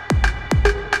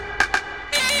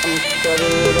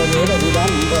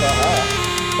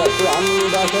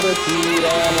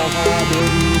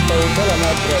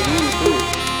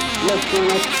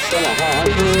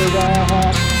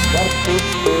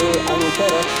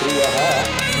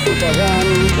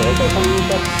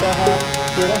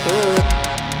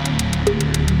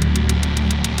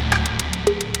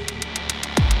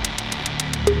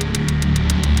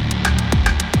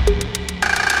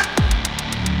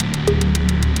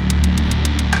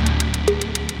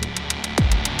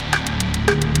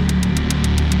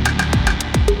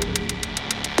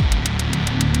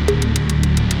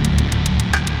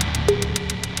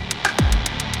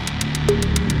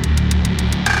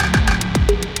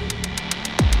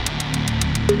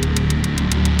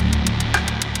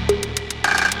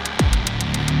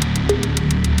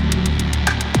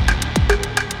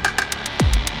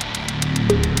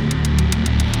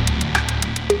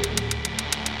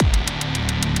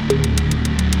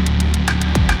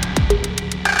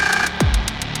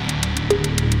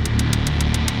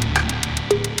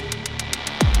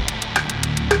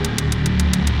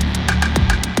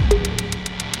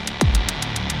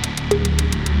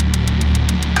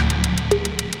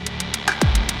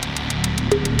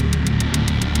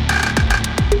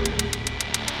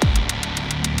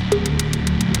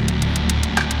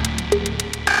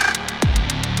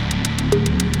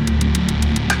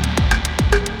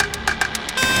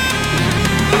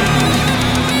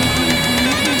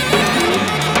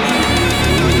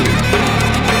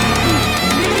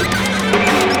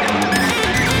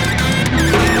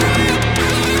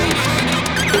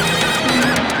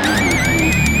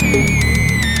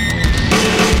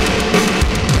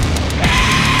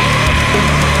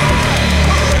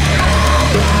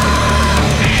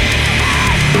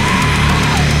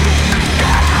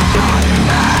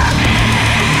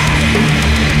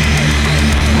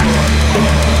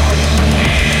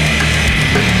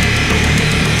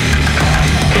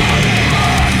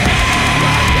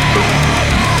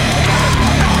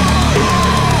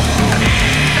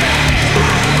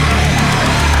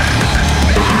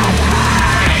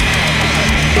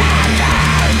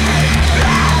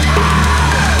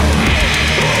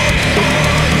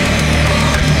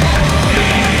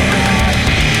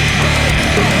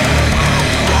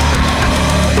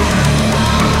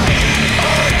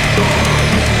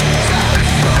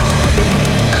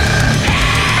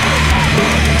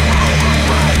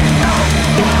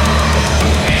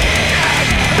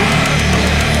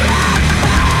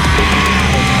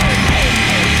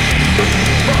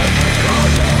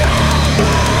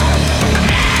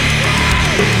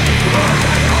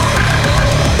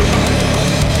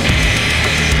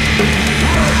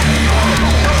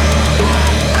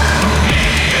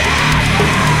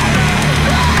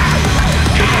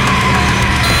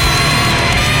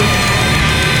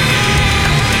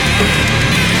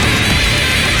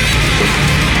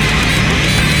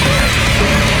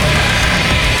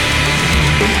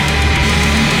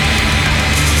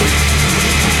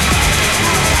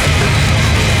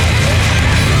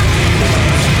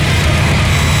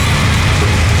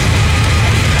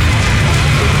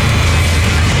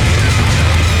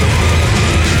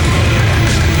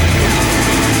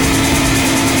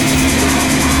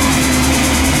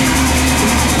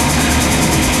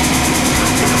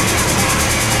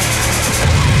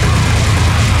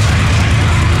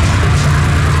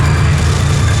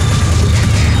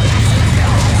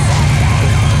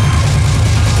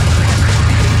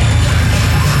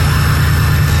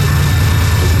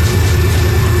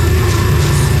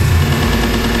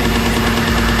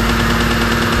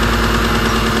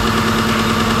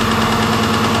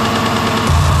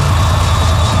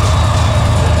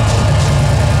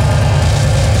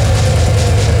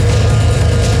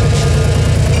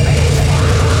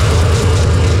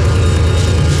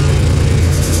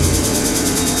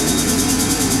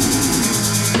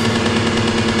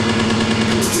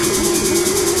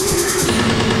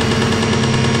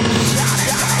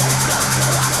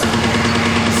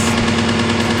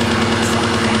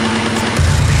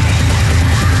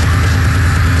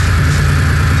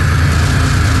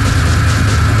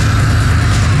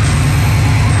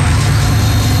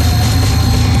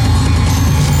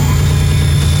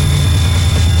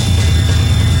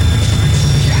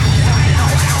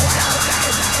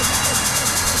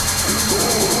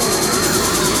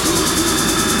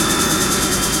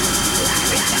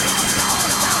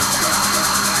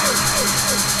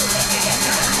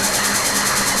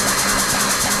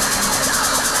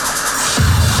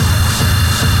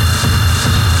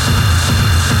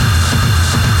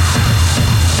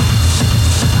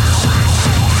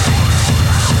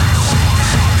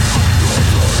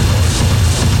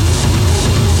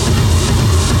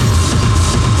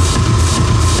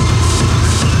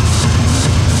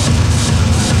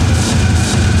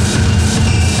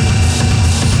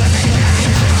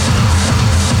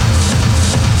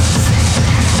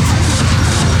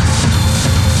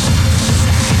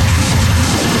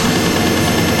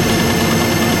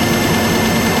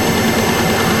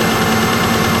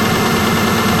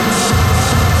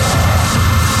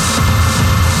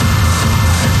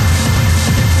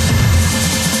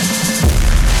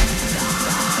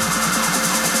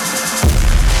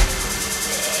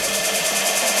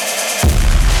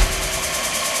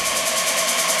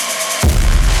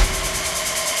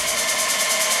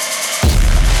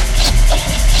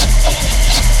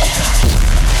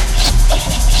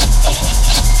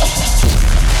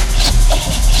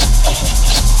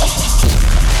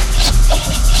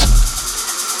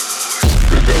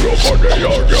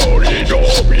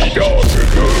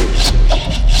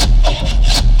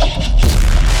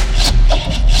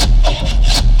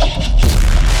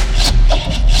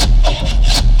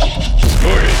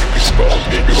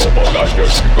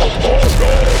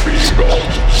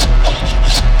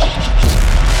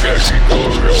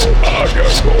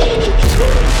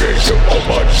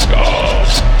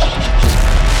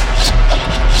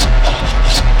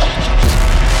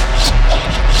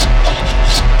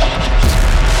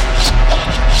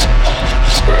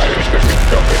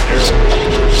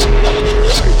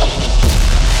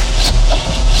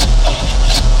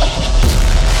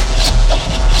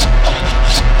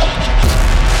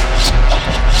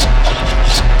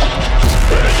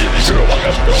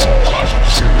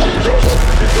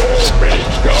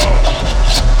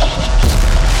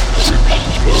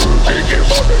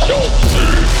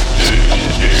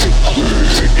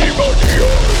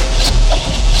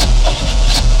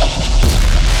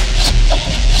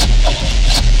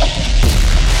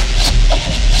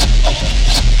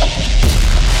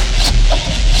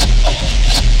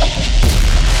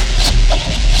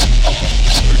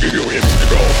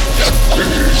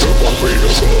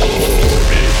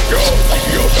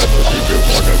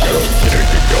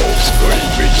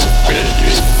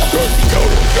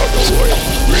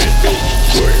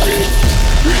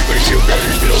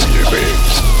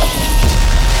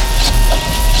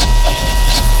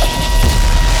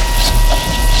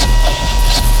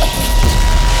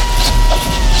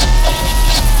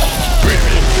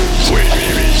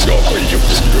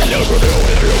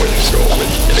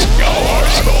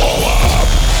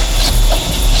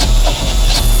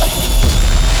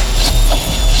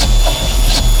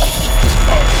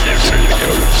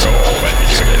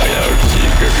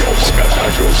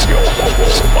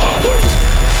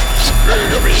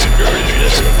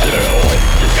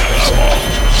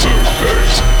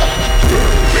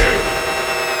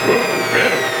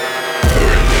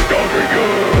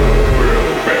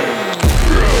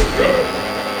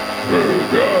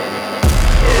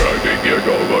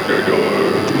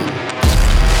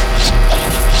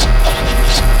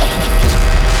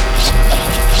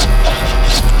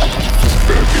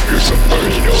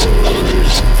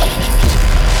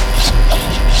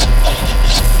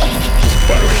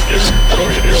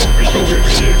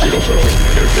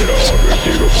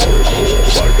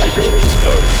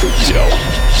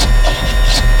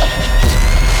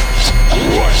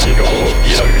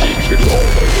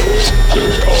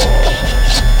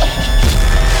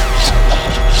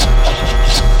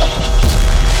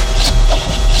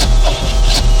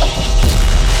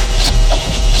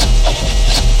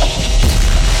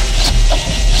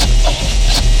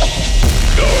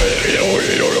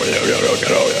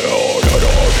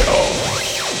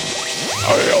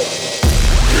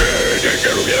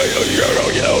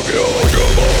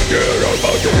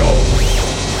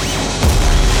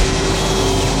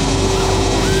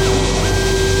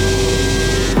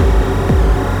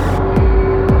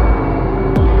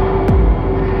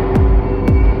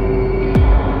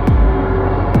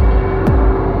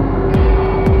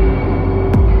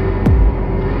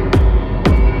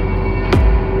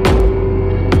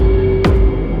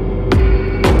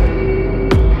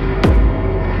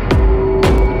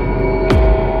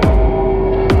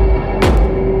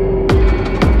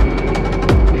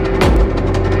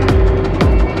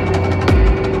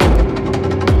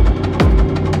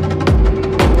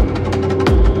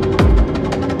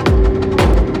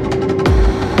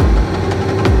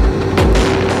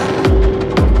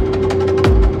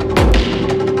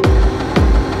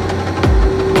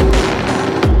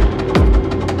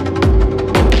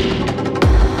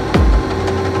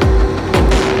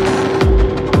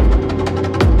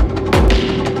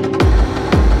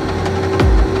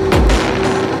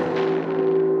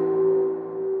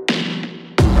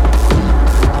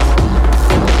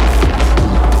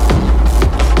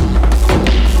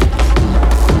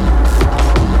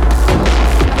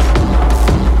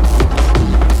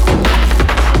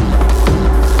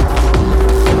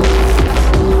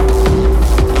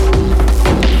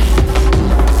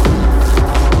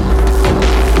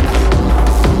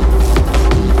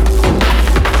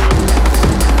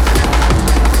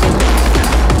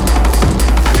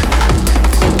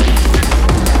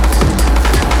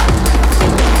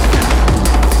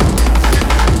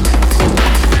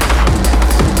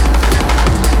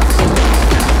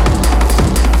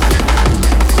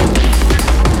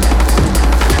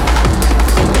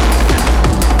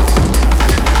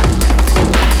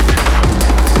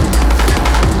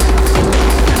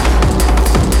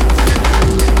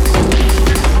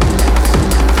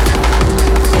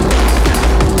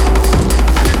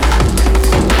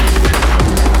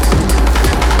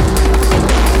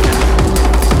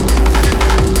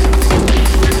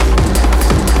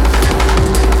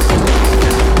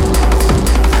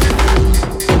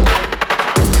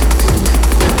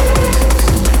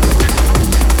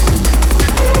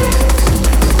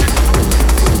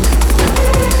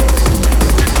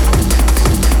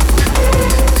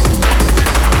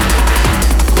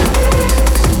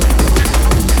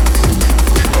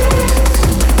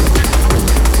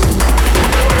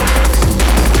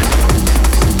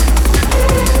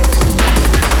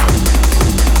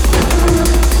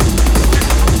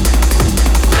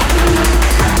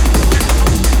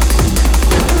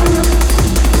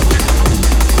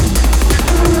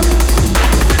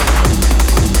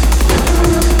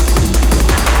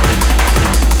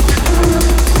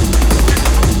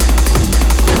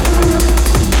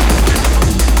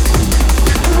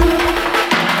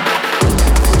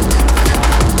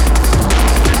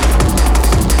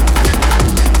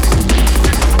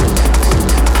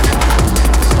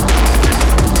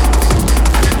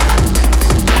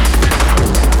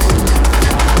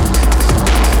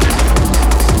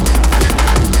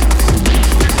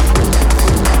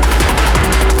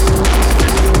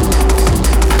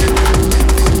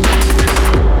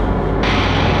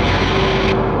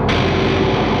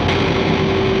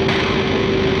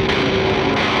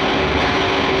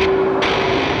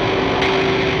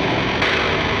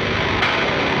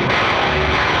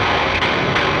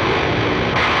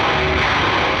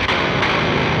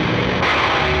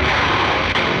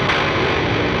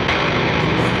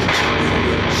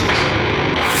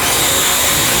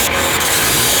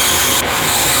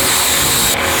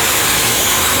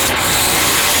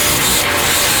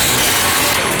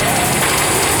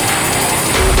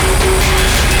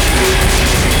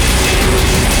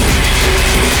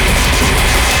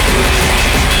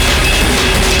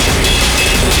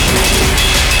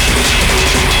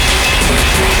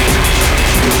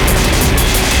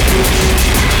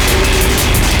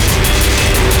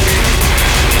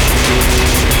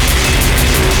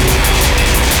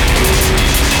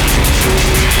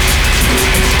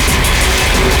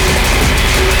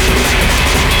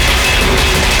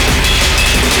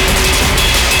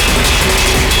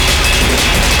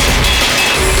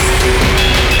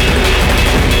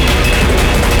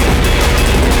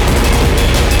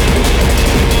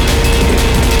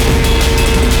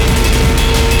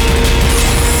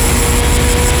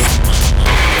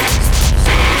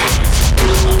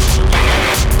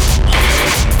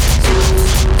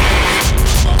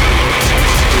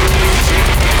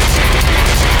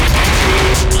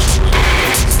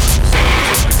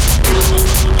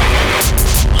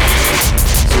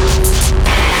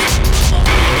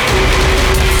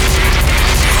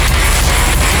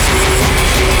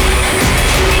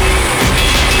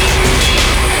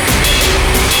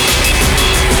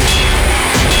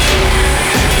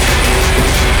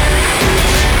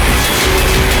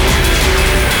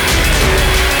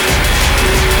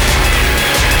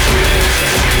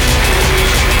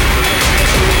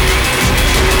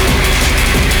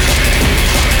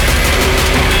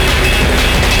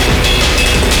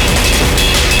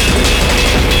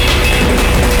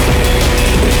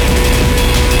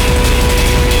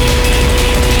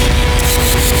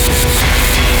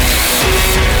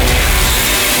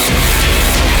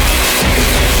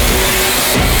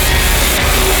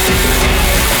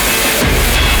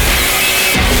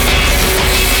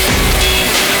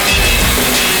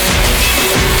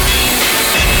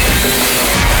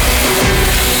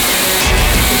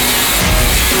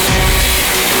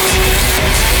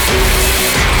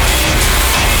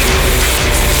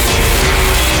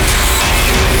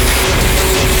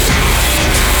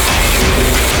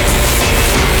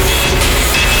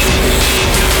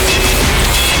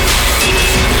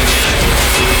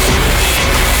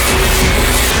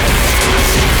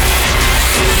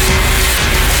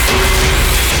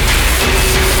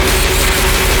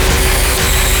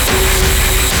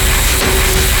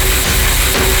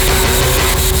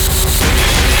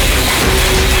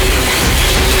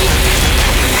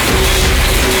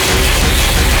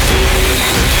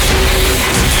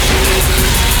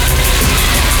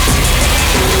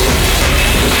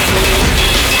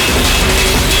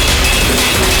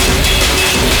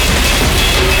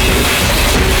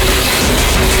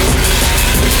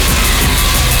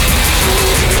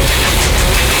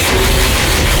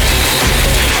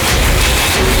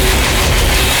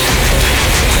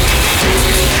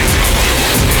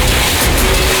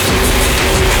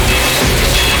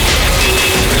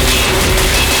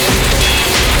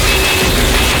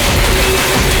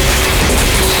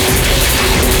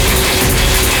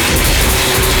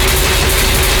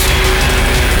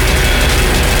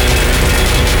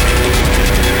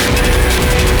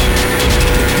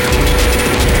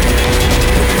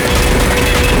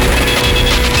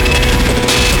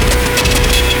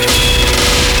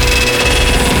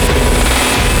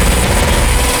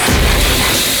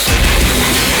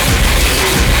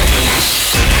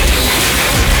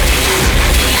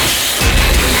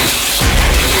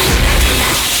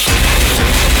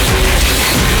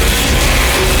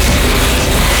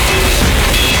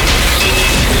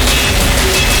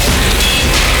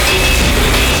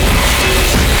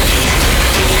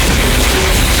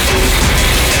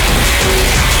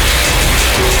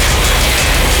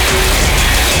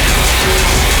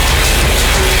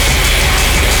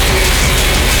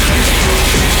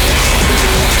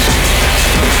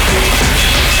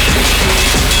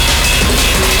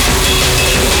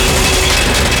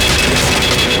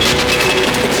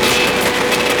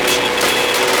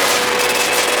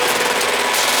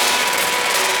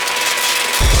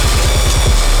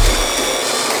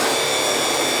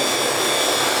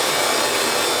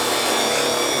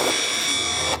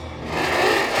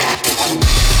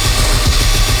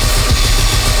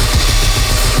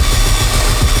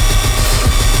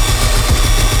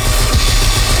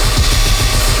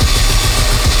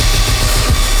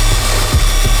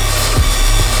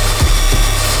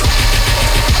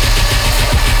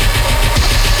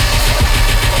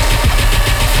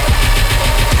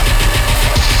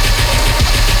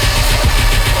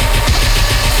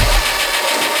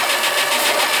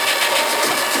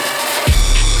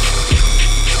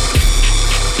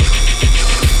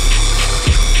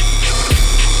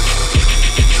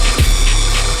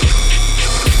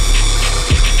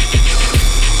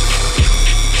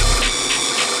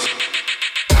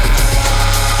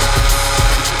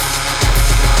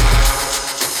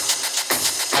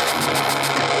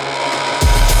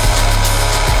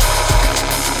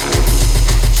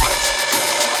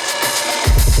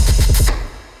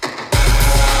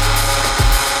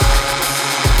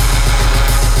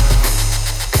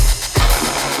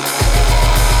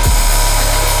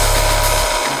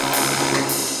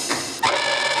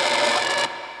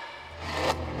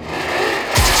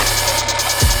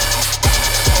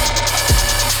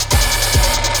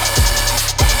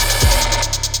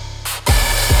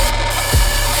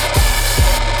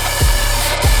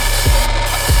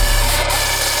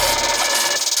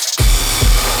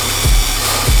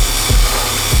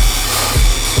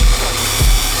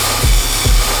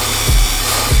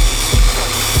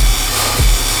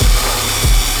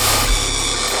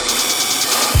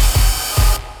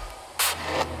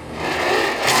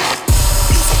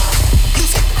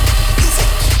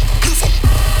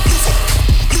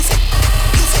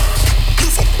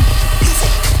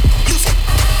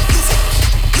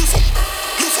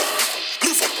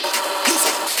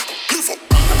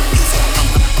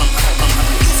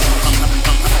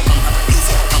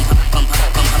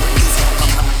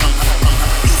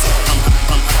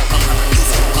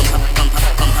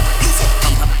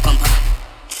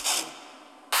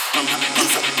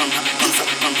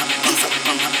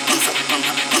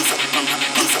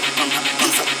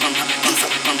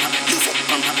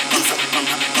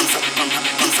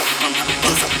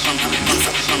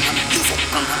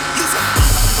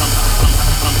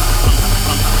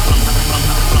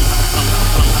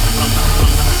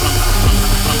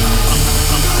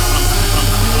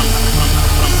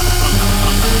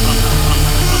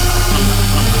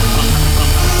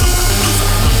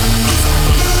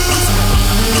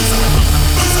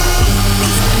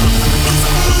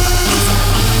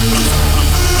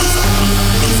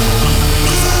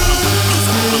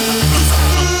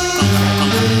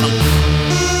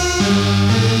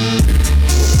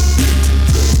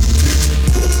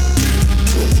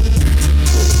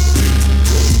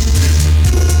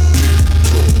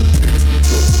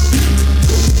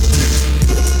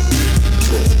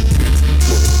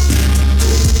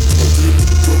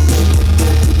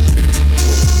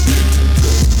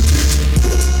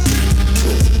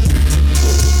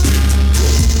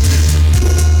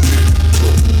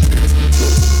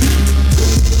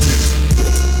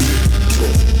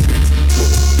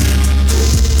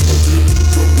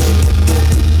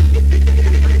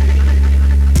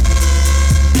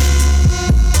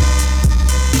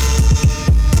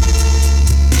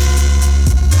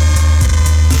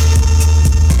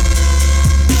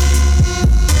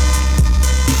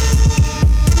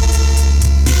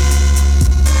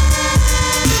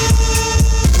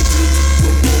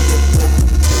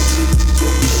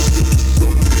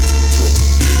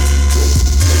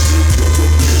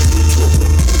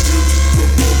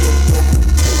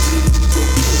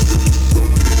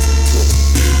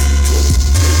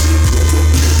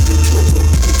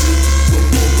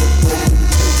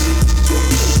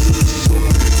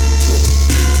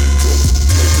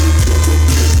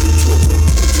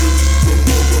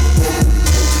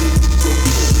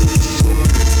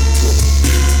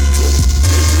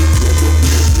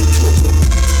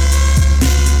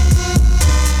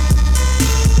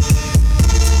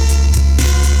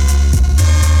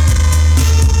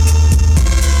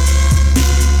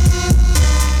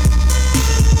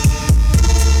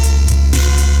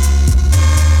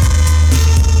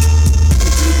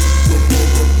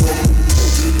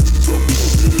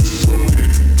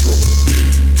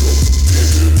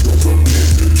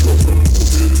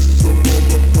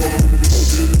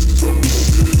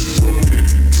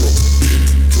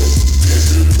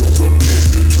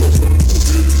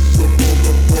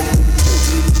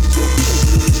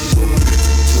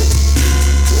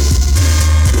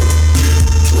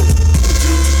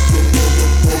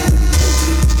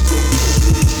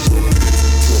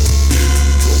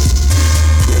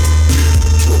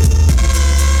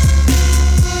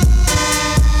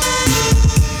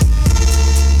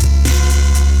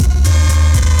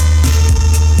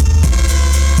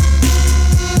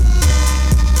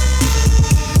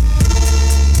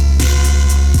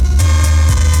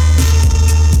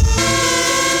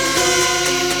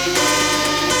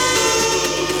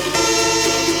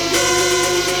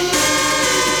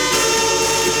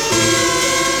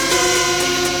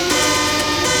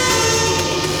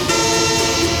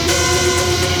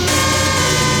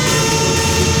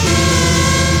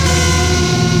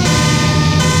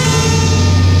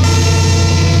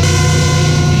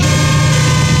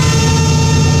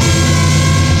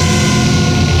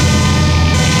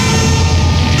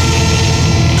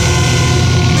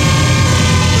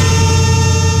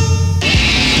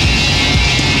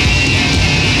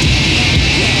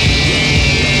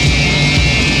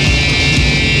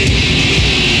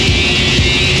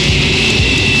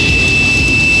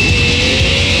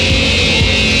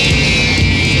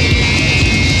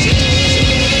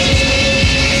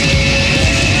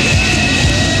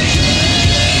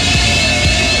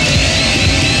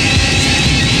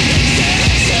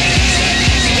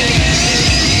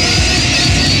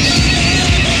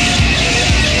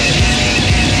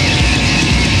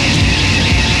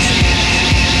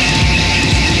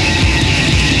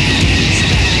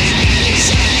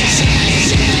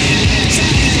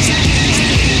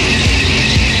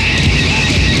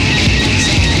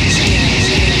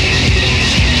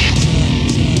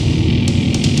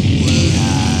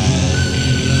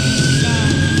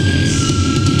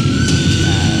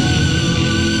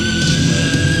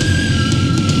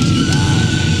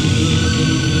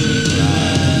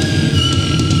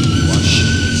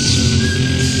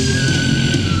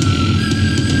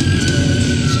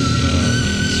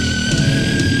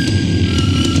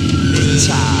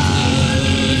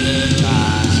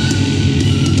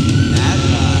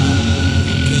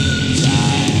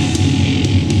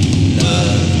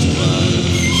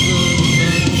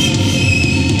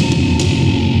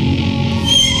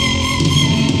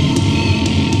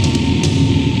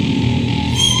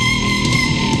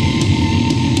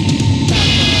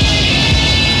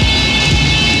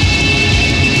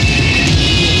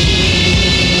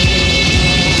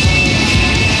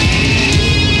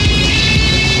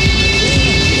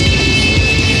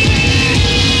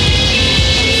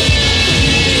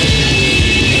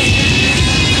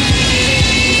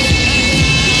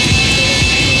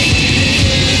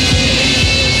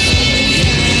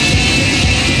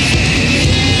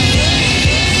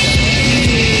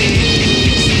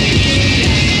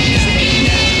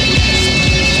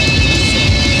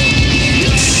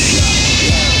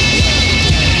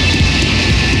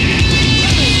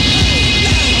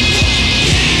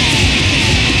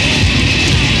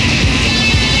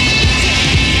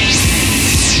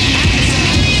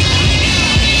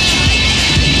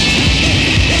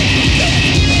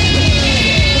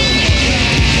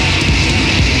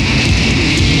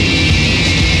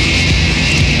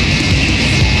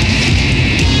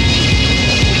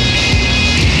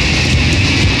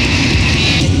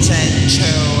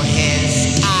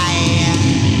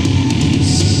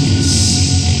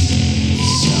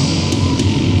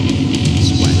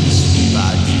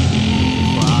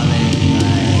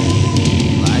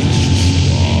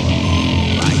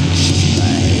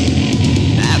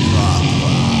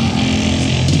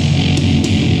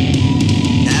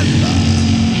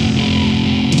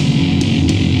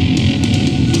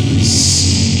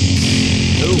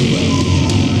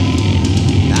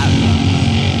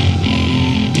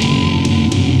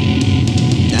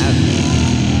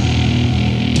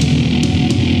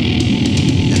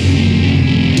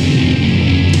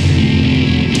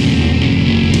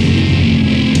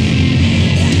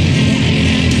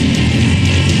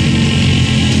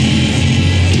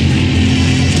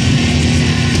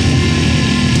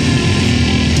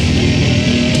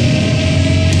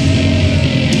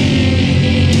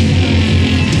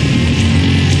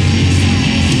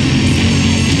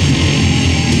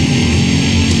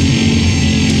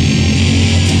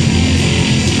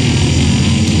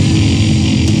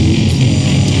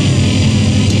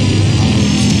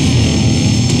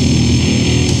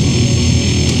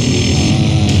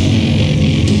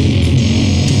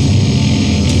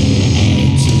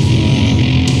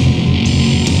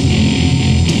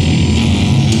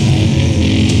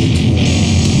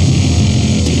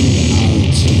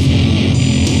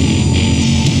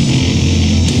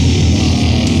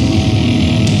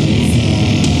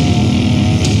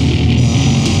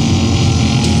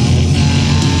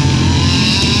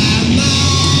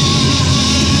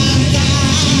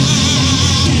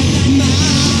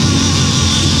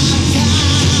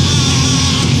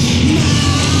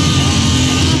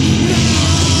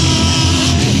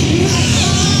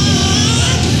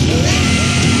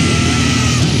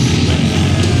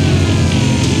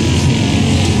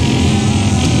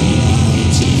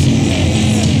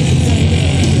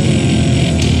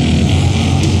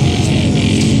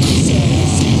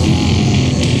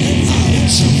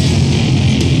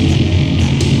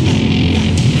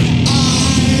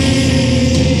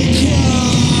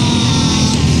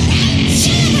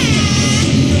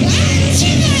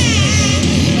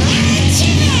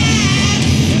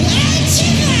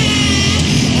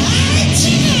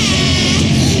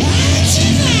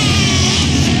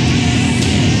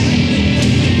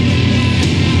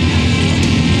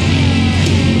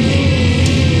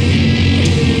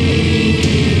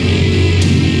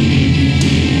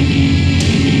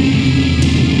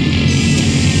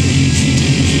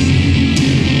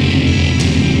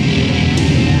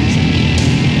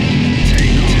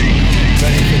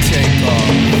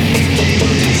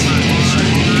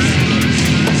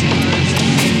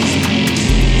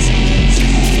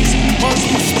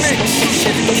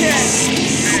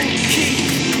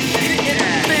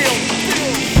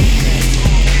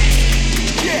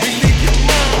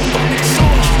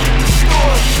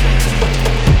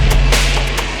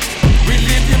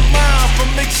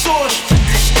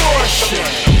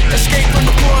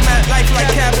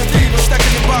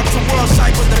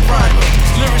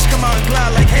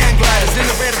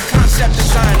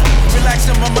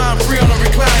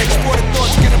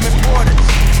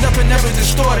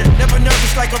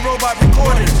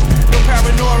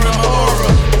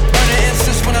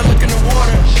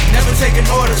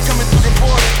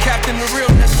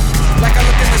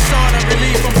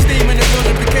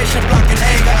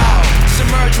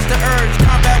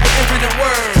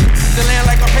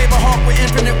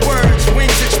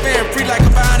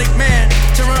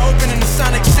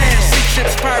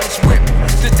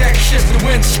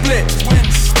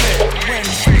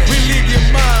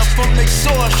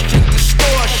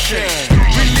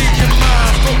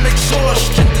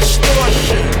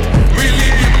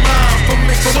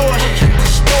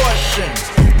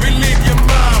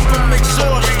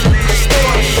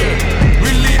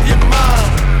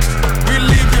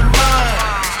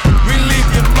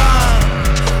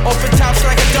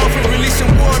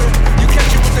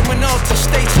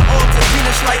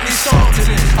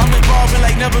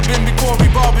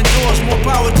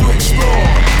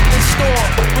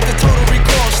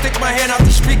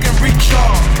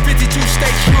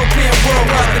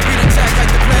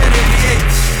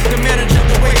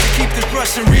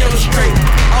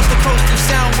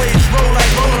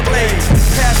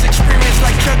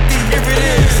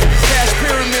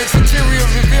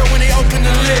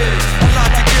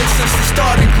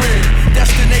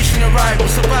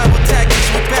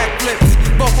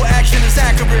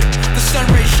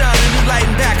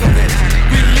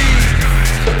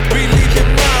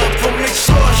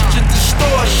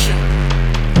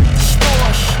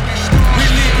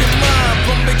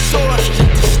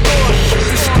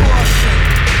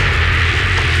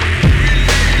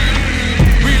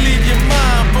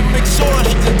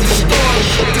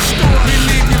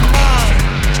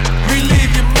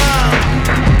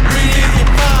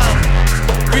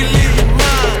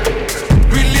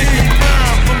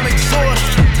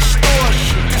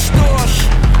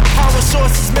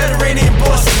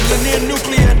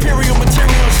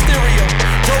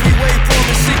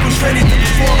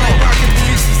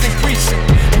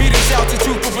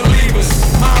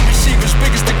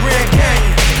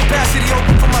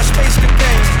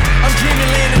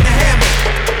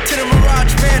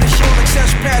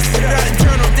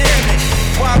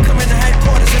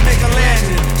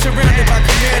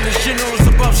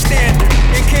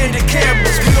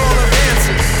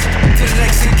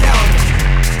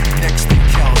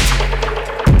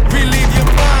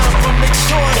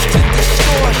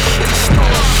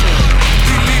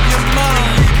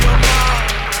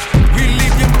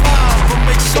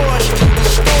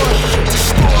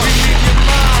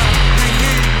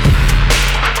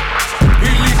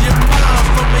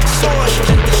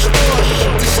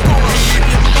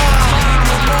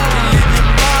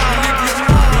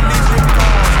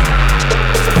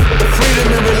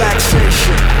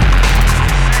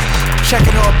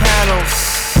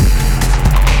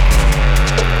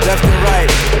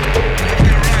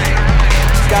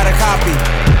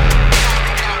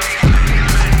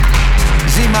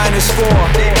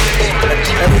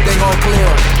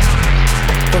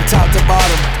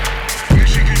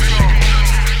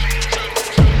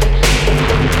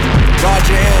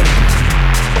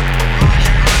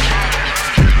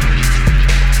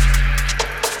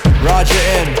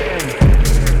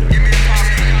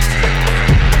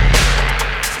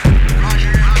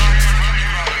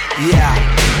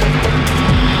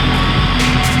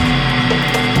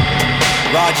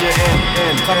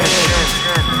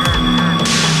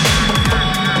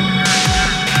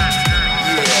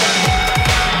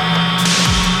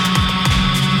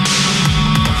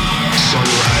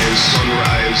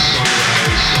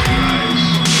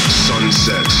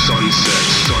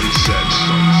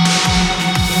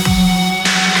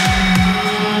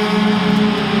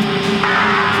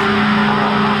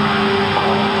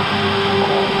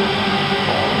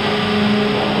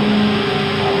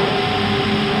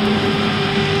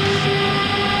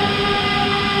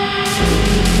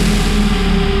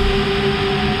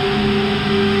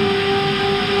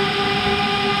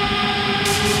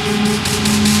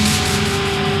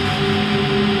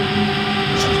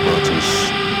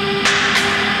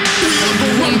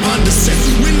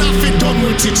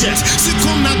 with it yet. See,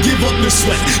 come now, give up the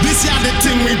sweat. This year the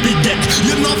thing we be get.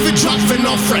 You know fi drop fi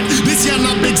no fret. This year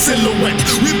not big silhouette.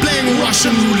 We playing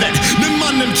Russian roulette. The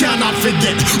man them cannot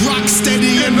forget. Rock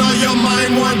steady in all your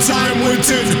mind one time with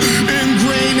it.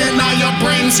 Ingrained in all your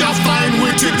brains, you're fine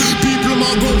with it. People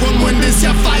might go run when this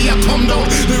your fire come down.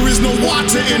 There is no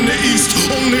water in the east,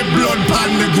 only blood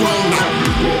on the ground.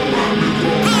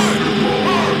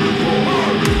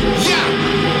 Yeah,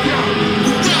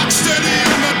 rock steady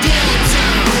in the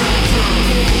downtown.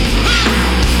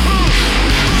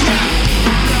 Yeah,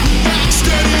 rock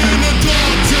steady in the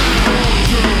downtown.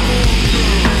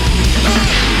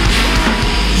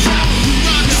 Yeah,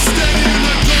 rock steady in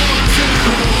the downtown.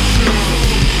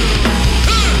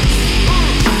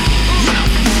 Yeah,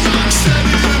 rock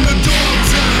steady in the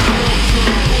downtown.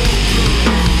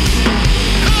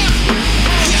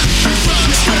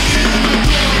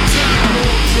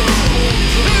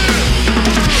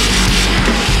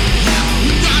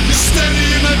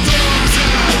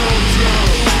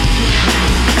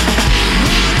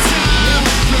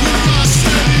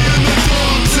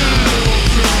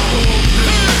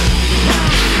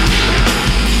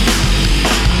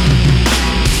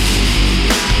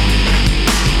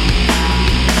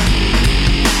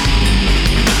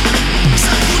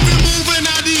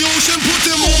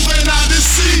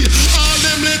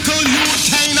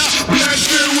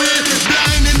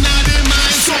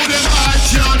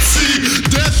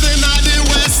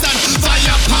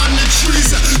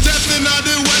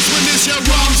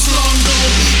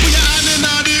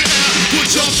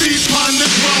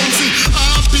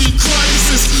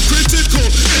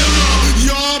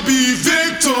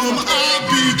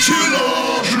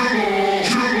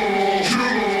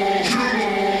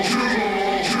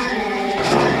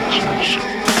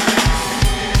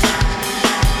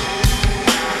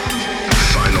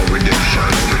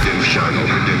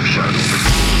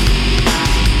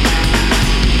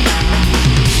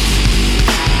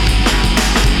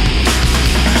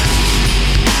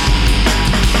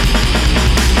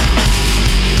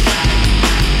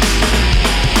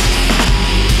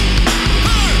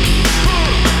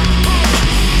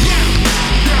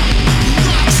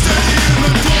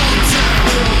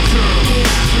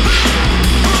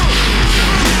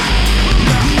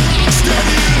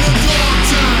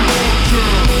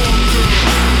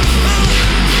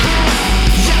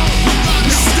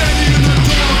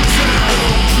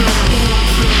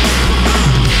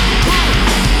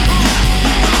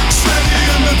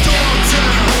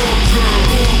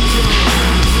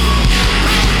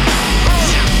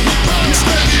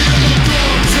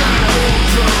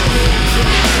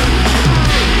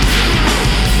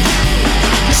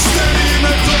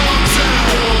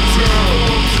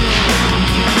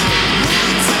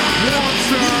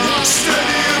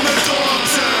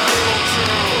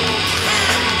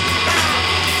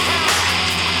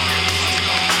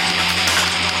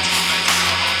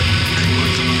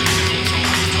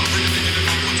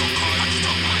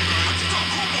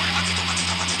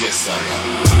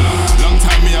 Long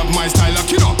time me have my style like,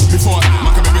 you know, before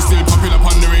Maccabee still popular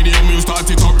upon the radio. Me start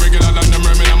it up regular than them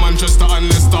Birmingham, Manchester and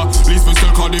Leicester. Leeds we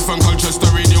still Cardiff and Colchester.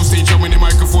 Radio station when the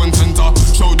microphone center.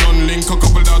 Show done link a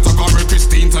couple down to Carver,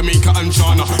 Christine, Tamika and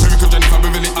Shauna, Erica, Jennifer,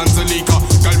 Beverly, Angelica.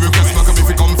 Girl request Maccabee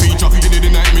fi come feature. You did the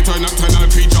night me turn nocturnal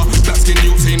feature. Black skin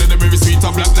youth saying that the very sweet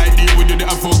of black like the we did it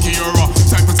a 4K euro.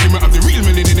 Type of scheme of the real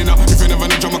money did it up. If you never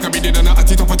know John Maccabee did it, at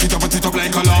it up, at it up, at it up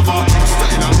like a lava.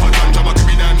 Style and pattern, John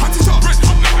Maccabee then hot it up. Red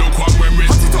hot like lukewarm when we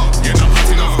hot it up. Yeah, not hot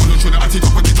enough. Follow through the at it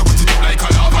up, at it up, at it up like a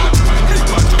lava. Big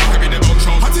bad John Maccabee the bone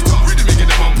show. Hot it up. Ready me get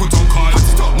them on put on call. Hot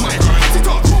it up. My girl, hot it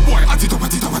up. Oh boy, hot it up,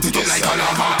 at it up, at it up like a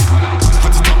lava.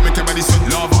 Hot it up, make your body sweat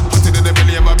lava. Hot it in the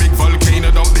belly of a big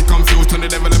volcano. Don't be confused, turn the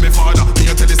devil and me father.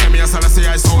 Me you tell this me a Selassie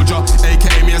I soldier,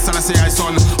 aka me a Selassie I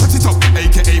son. Hot it up,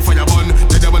 aka fire bun.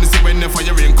 They don't wanna see when the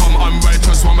fire rain come. I'm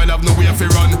righteous, one my love, no way if you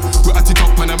run. We hot it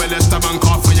up and I'm a molester man.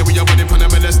 Call fire, we a body pan a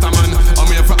molester man. I'm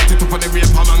here for hot it up on the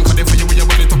raper man. Cause the fire, we a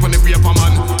body up on the raper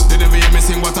man. They never hear me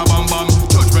sing what a bam bam.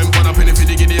 Judgment put up in the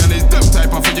fiddy giddy and it's them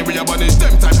type of fire, we a body.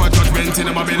 Them type of judgment in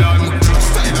a Babylon.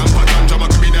 Style and pattern, John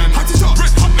Maccabee then hot it up.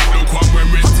 Red hot like lukewarm when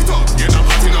we hot it up. Yeah, not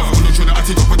hot enough. Follow through the hot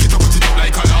it up, hot it up, hot it up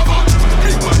like a lava.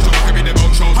 Big man, John Maccabee the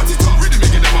bone show. Hot it up. Ready me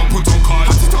get them on put on call.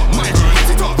 Hot it up. My girl,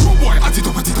 hot it up. Oh boy, hot it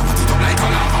up, hot it up, hot it up like a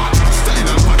lava. Style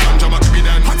and pattern, John Maccabee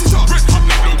then hot it up. Red hot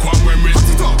like lukewarm when we hot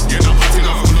it up. Yeah, not hot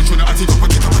enough. Follow through the hot it up,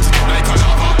 hot it up, hot it up like a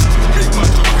lava. Big man,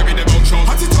 John Maccabee the bone show.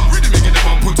 Hot it up. Ready me get them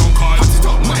on put on call. Hot it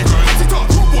up. My girl, hot it up.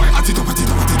 Oh boy, hot it up, hot it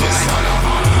up, hot it up like a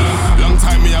lava. Long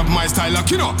time me have my style like,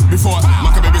 you know, before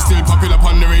Maccabee still popular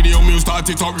upon the radio. Me start at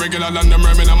it up regular London,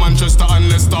 Birmingham, Manchester and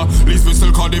Leicester. Leeds,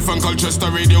 Bristol, Cardiff and Colchester.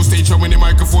 Radio station when the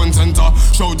microphone center.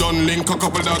 Show done link a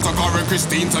couple data. Cara,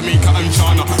 Christine, Tamika and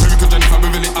Shana. Erica, Jennifer,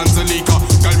 Beverly, Angelica.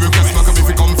 Girl request back up if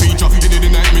it come feature. You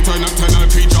didn't like me, turn up,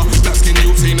 preacher. Black skin,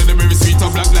 you seen the very sweeter.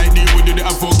 Black light, they would do the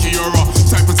for Kiora.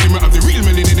 Type of team of the real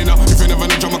melanin in. If you never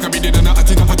know drama, can be dead and at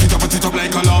it up like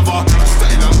a lava.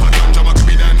 Style and pattern, drama can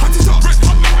be done. Hot it up, red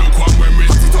hot, not look one when we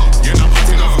hot it up. You're not hot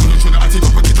enough, you should have hot it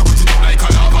up like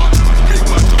a lava. Big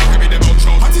man, drama can be the boat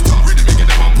show. Hot it up, ready to get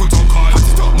them on put on call. Hot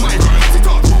it up, my girl, hot it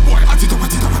up. Oh boy, hot it up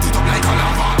like a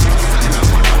lava. Style and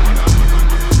pattern,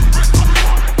 red hot,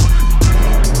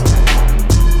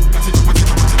 hot it up.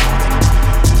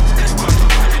 Big man,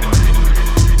 drama can be the hot it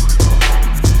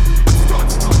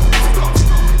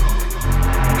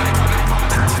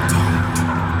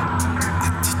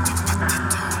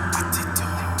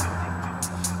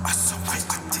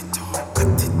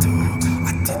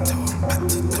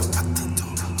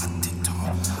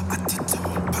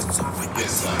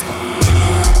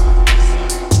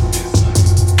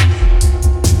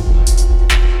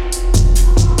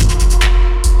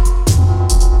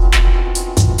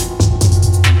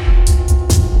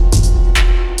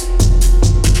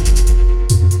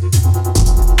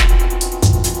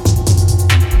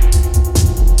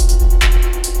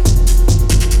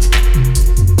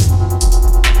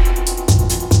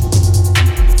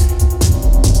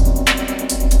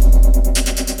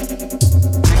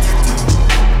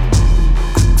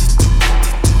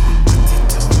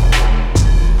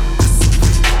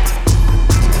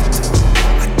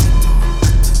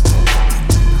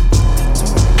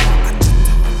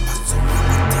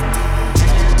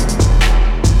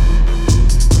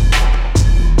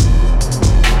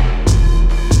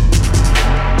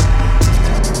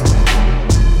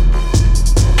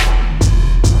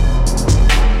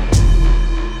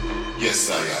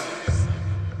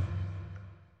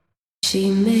She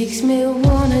makes me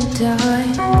wanna die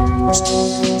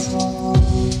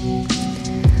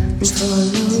and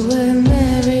follow where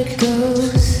Mary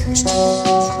goes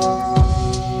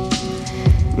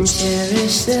and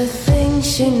cherish the things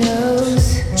she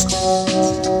knows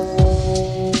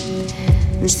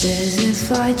and says if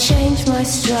I change my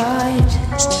stride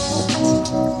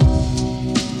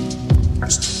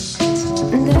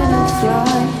then I'll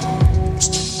fly.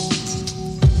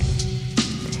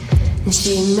 And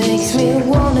she makes me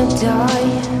wanna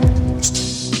die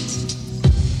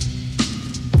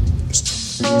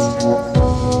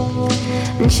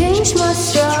and change my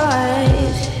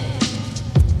stride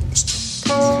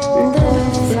and then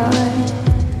I'll fly.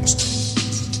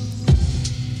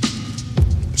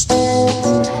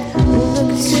 And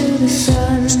look to the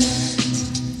sun,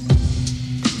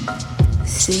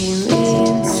 see me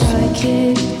in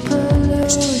psychic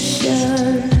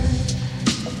pollution,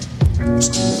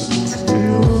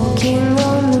 walking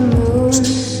on the moon.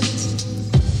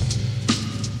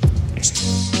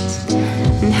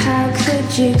 And how could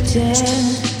you dare?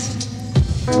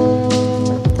 And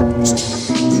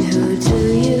who do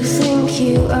you think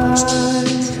you are?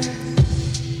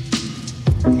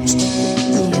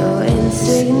 You're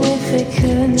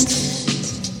insignificant,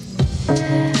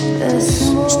 a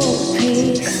small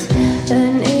piece,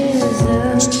 an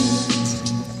ism,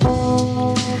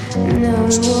 no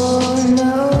more,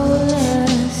 no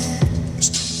less.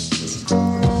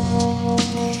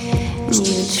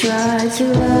 You try to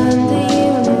run the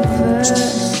universe,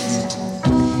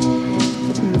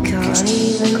 can't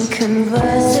even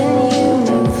converse in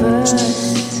universe.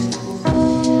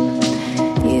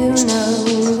 You know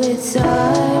it's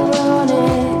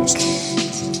ironic,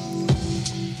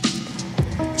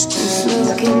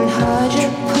 smoking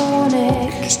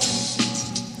hydroponic.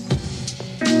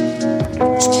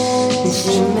 And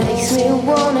she makes me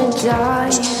wanna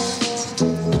die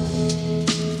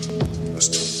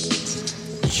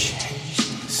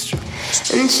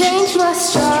and change my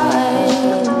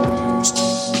stride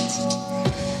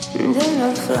and then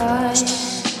I'll fly.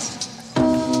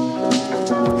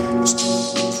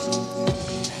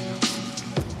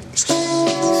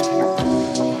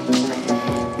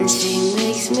 And she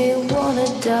makes me wanna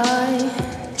die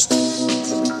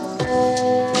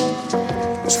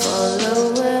and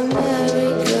follow where Mary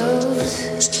goes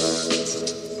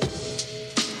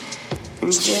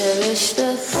and cherish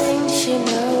the things she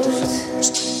knows.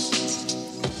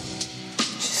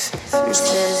 And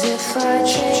says if I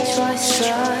change my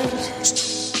stride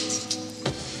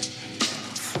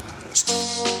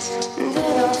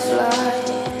then I'll fly.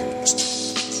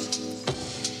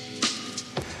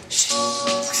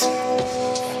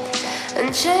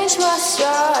 And change my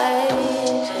stride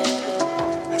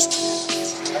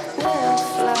then I'll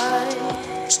fly.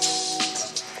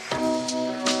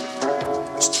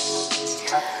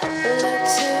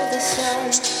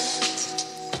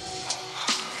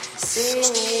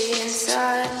 singing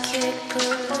psychic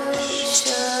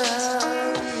pollution,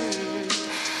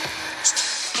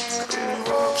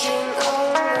 walking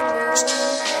on the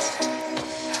moon.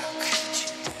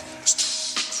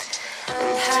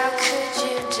 And how could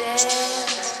you dare?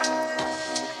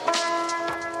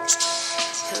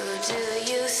 Who do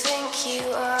you think you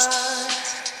are?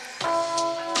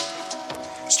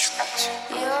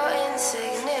 You're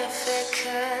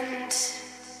insignificant.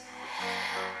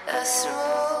 A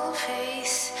small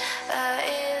piece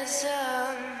is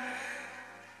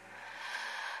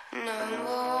no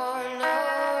more, no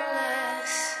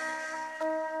less.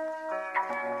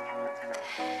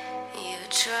 You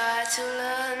try to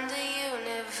learn the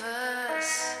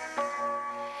universe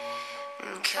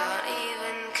and can't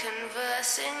even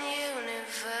converse in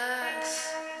universe.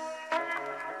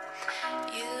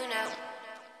 You know.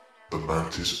 The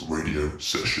Mantis Radio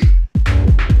Session.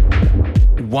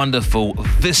 Wonderful,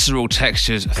 visceral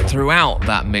textures throughout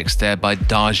that mix there by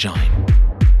Dahjyn.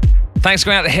 Thanks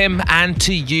going out to him and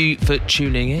to you for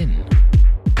tuning in.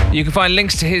 You can find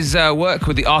links to his work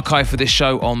with the archive for this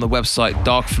show on the website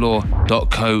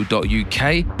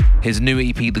darkfloor.co.uk. His new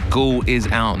EP, The Ghoul, is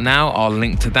out now. I'll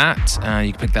link to that.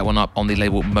 You can pick that one up on the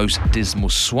label Most Dismal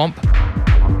Swamp.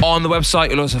 On the website,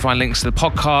 you'll also find links to the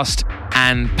podcast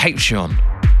and Patreon,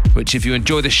 which if you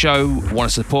enjoy the show, want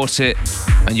to support it,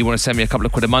 and you want to send me a couple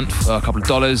of quid a month or a couple of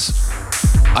dollars,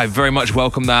 I very much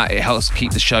welcome that. It helps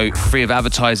keep the show free of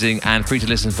advertising and free to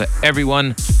listen for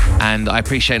everyone. And I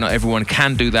appreciate not everyone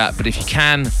can do that, but if you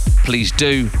can, please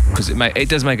do, because it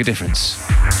does make a difference.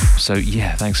 So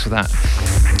yeah, thanks for that.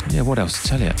 Yeah, what else to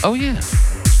tell you? Oh yeah.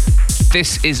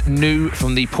 This is new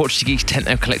from the Portuguese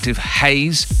techno collective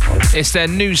Haze. It's their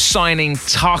new signing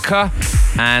Taka,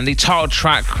 and the title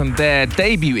track from their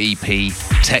debut EP,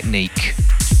 Technique.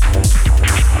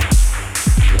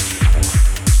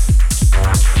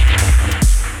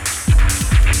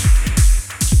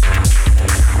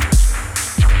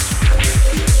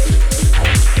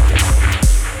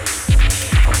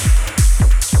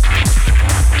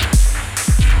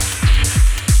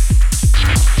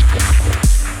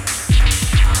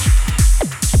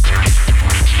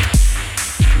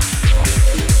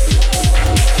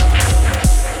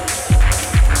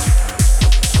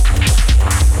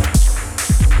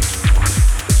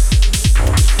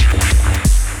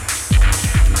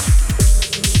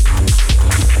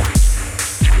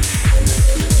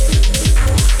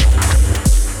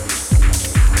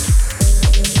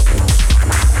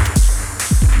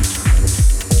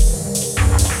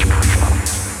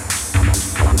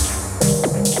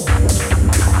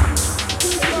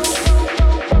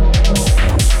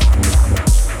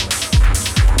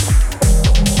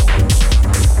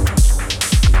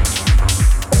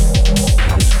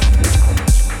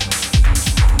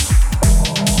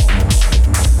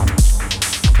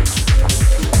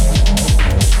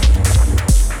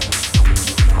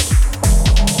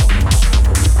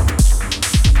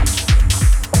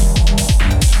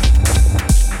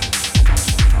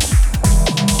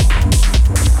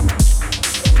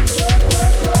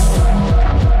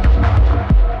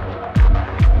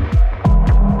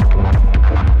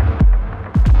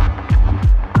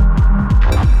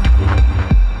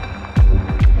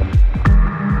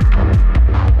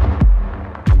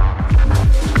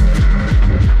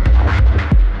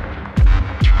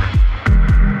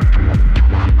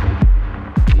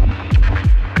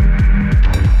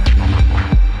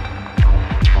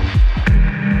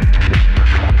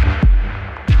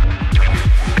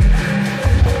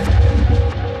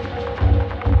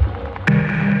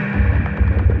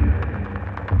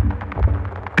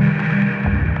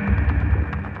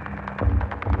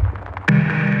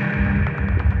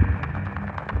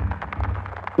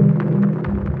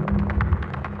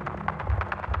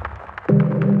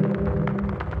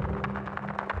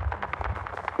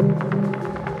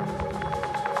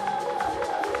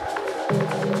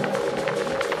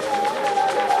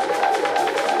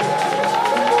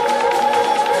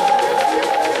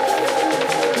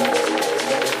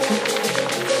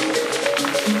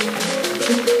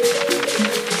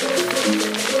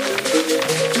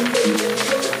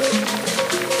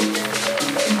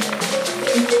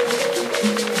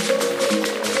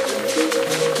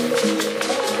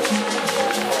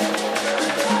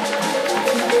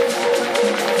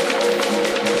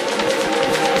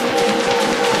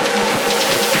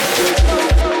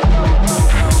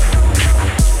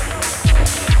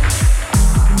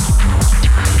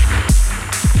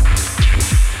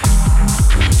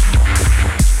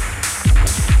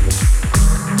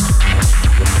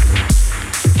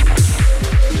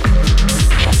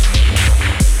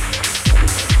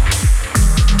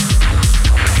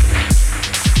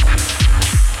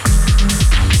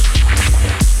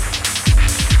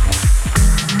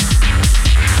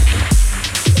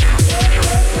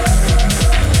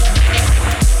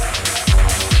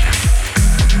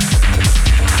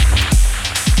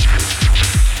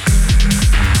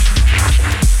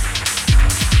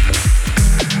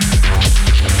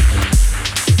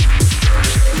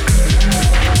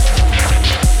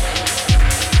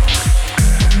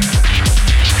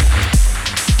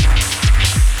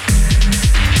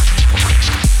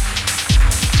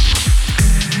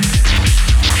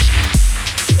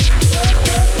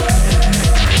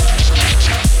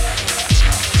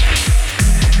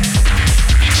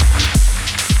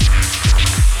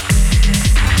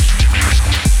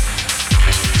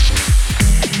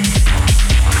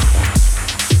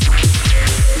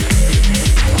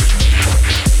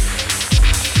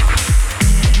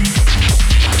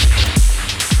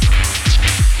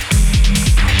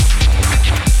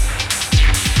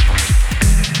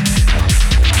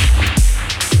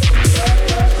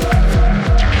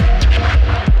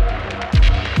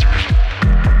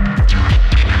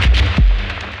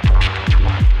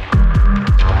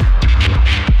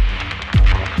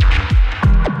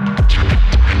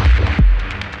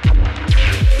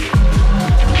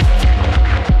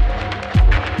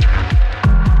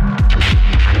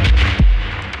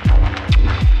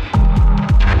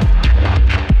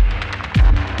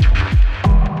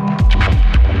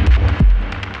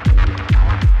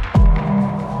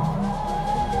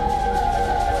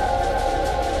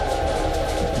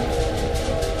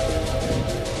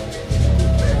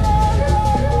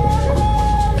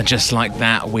 just like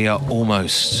that, we are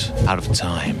almost out of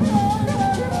time.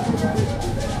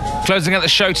 Closing out the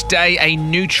show today, a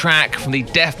new track from the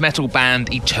death metal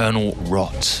band Eternal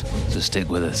Rot. So stick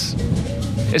with us.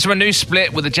 It's from a new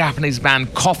split with the Japanese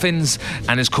band Coffins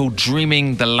and is called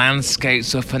Dreaming the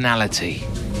Landscapes of Finality.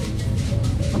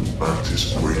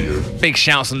 Mantis Radio. Big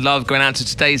shouts and love going out to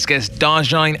today's guest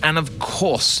Dahjyn, and of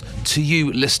course to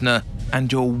you, listener,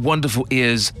 and your wonderful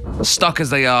ears, stuck as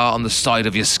they are on the side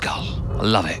of your skull. I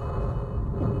love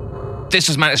it. This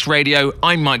was Mantis Radio.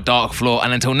 I'm Mike Darkfloor,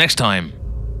 and until next time,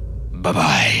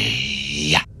 bye-bye.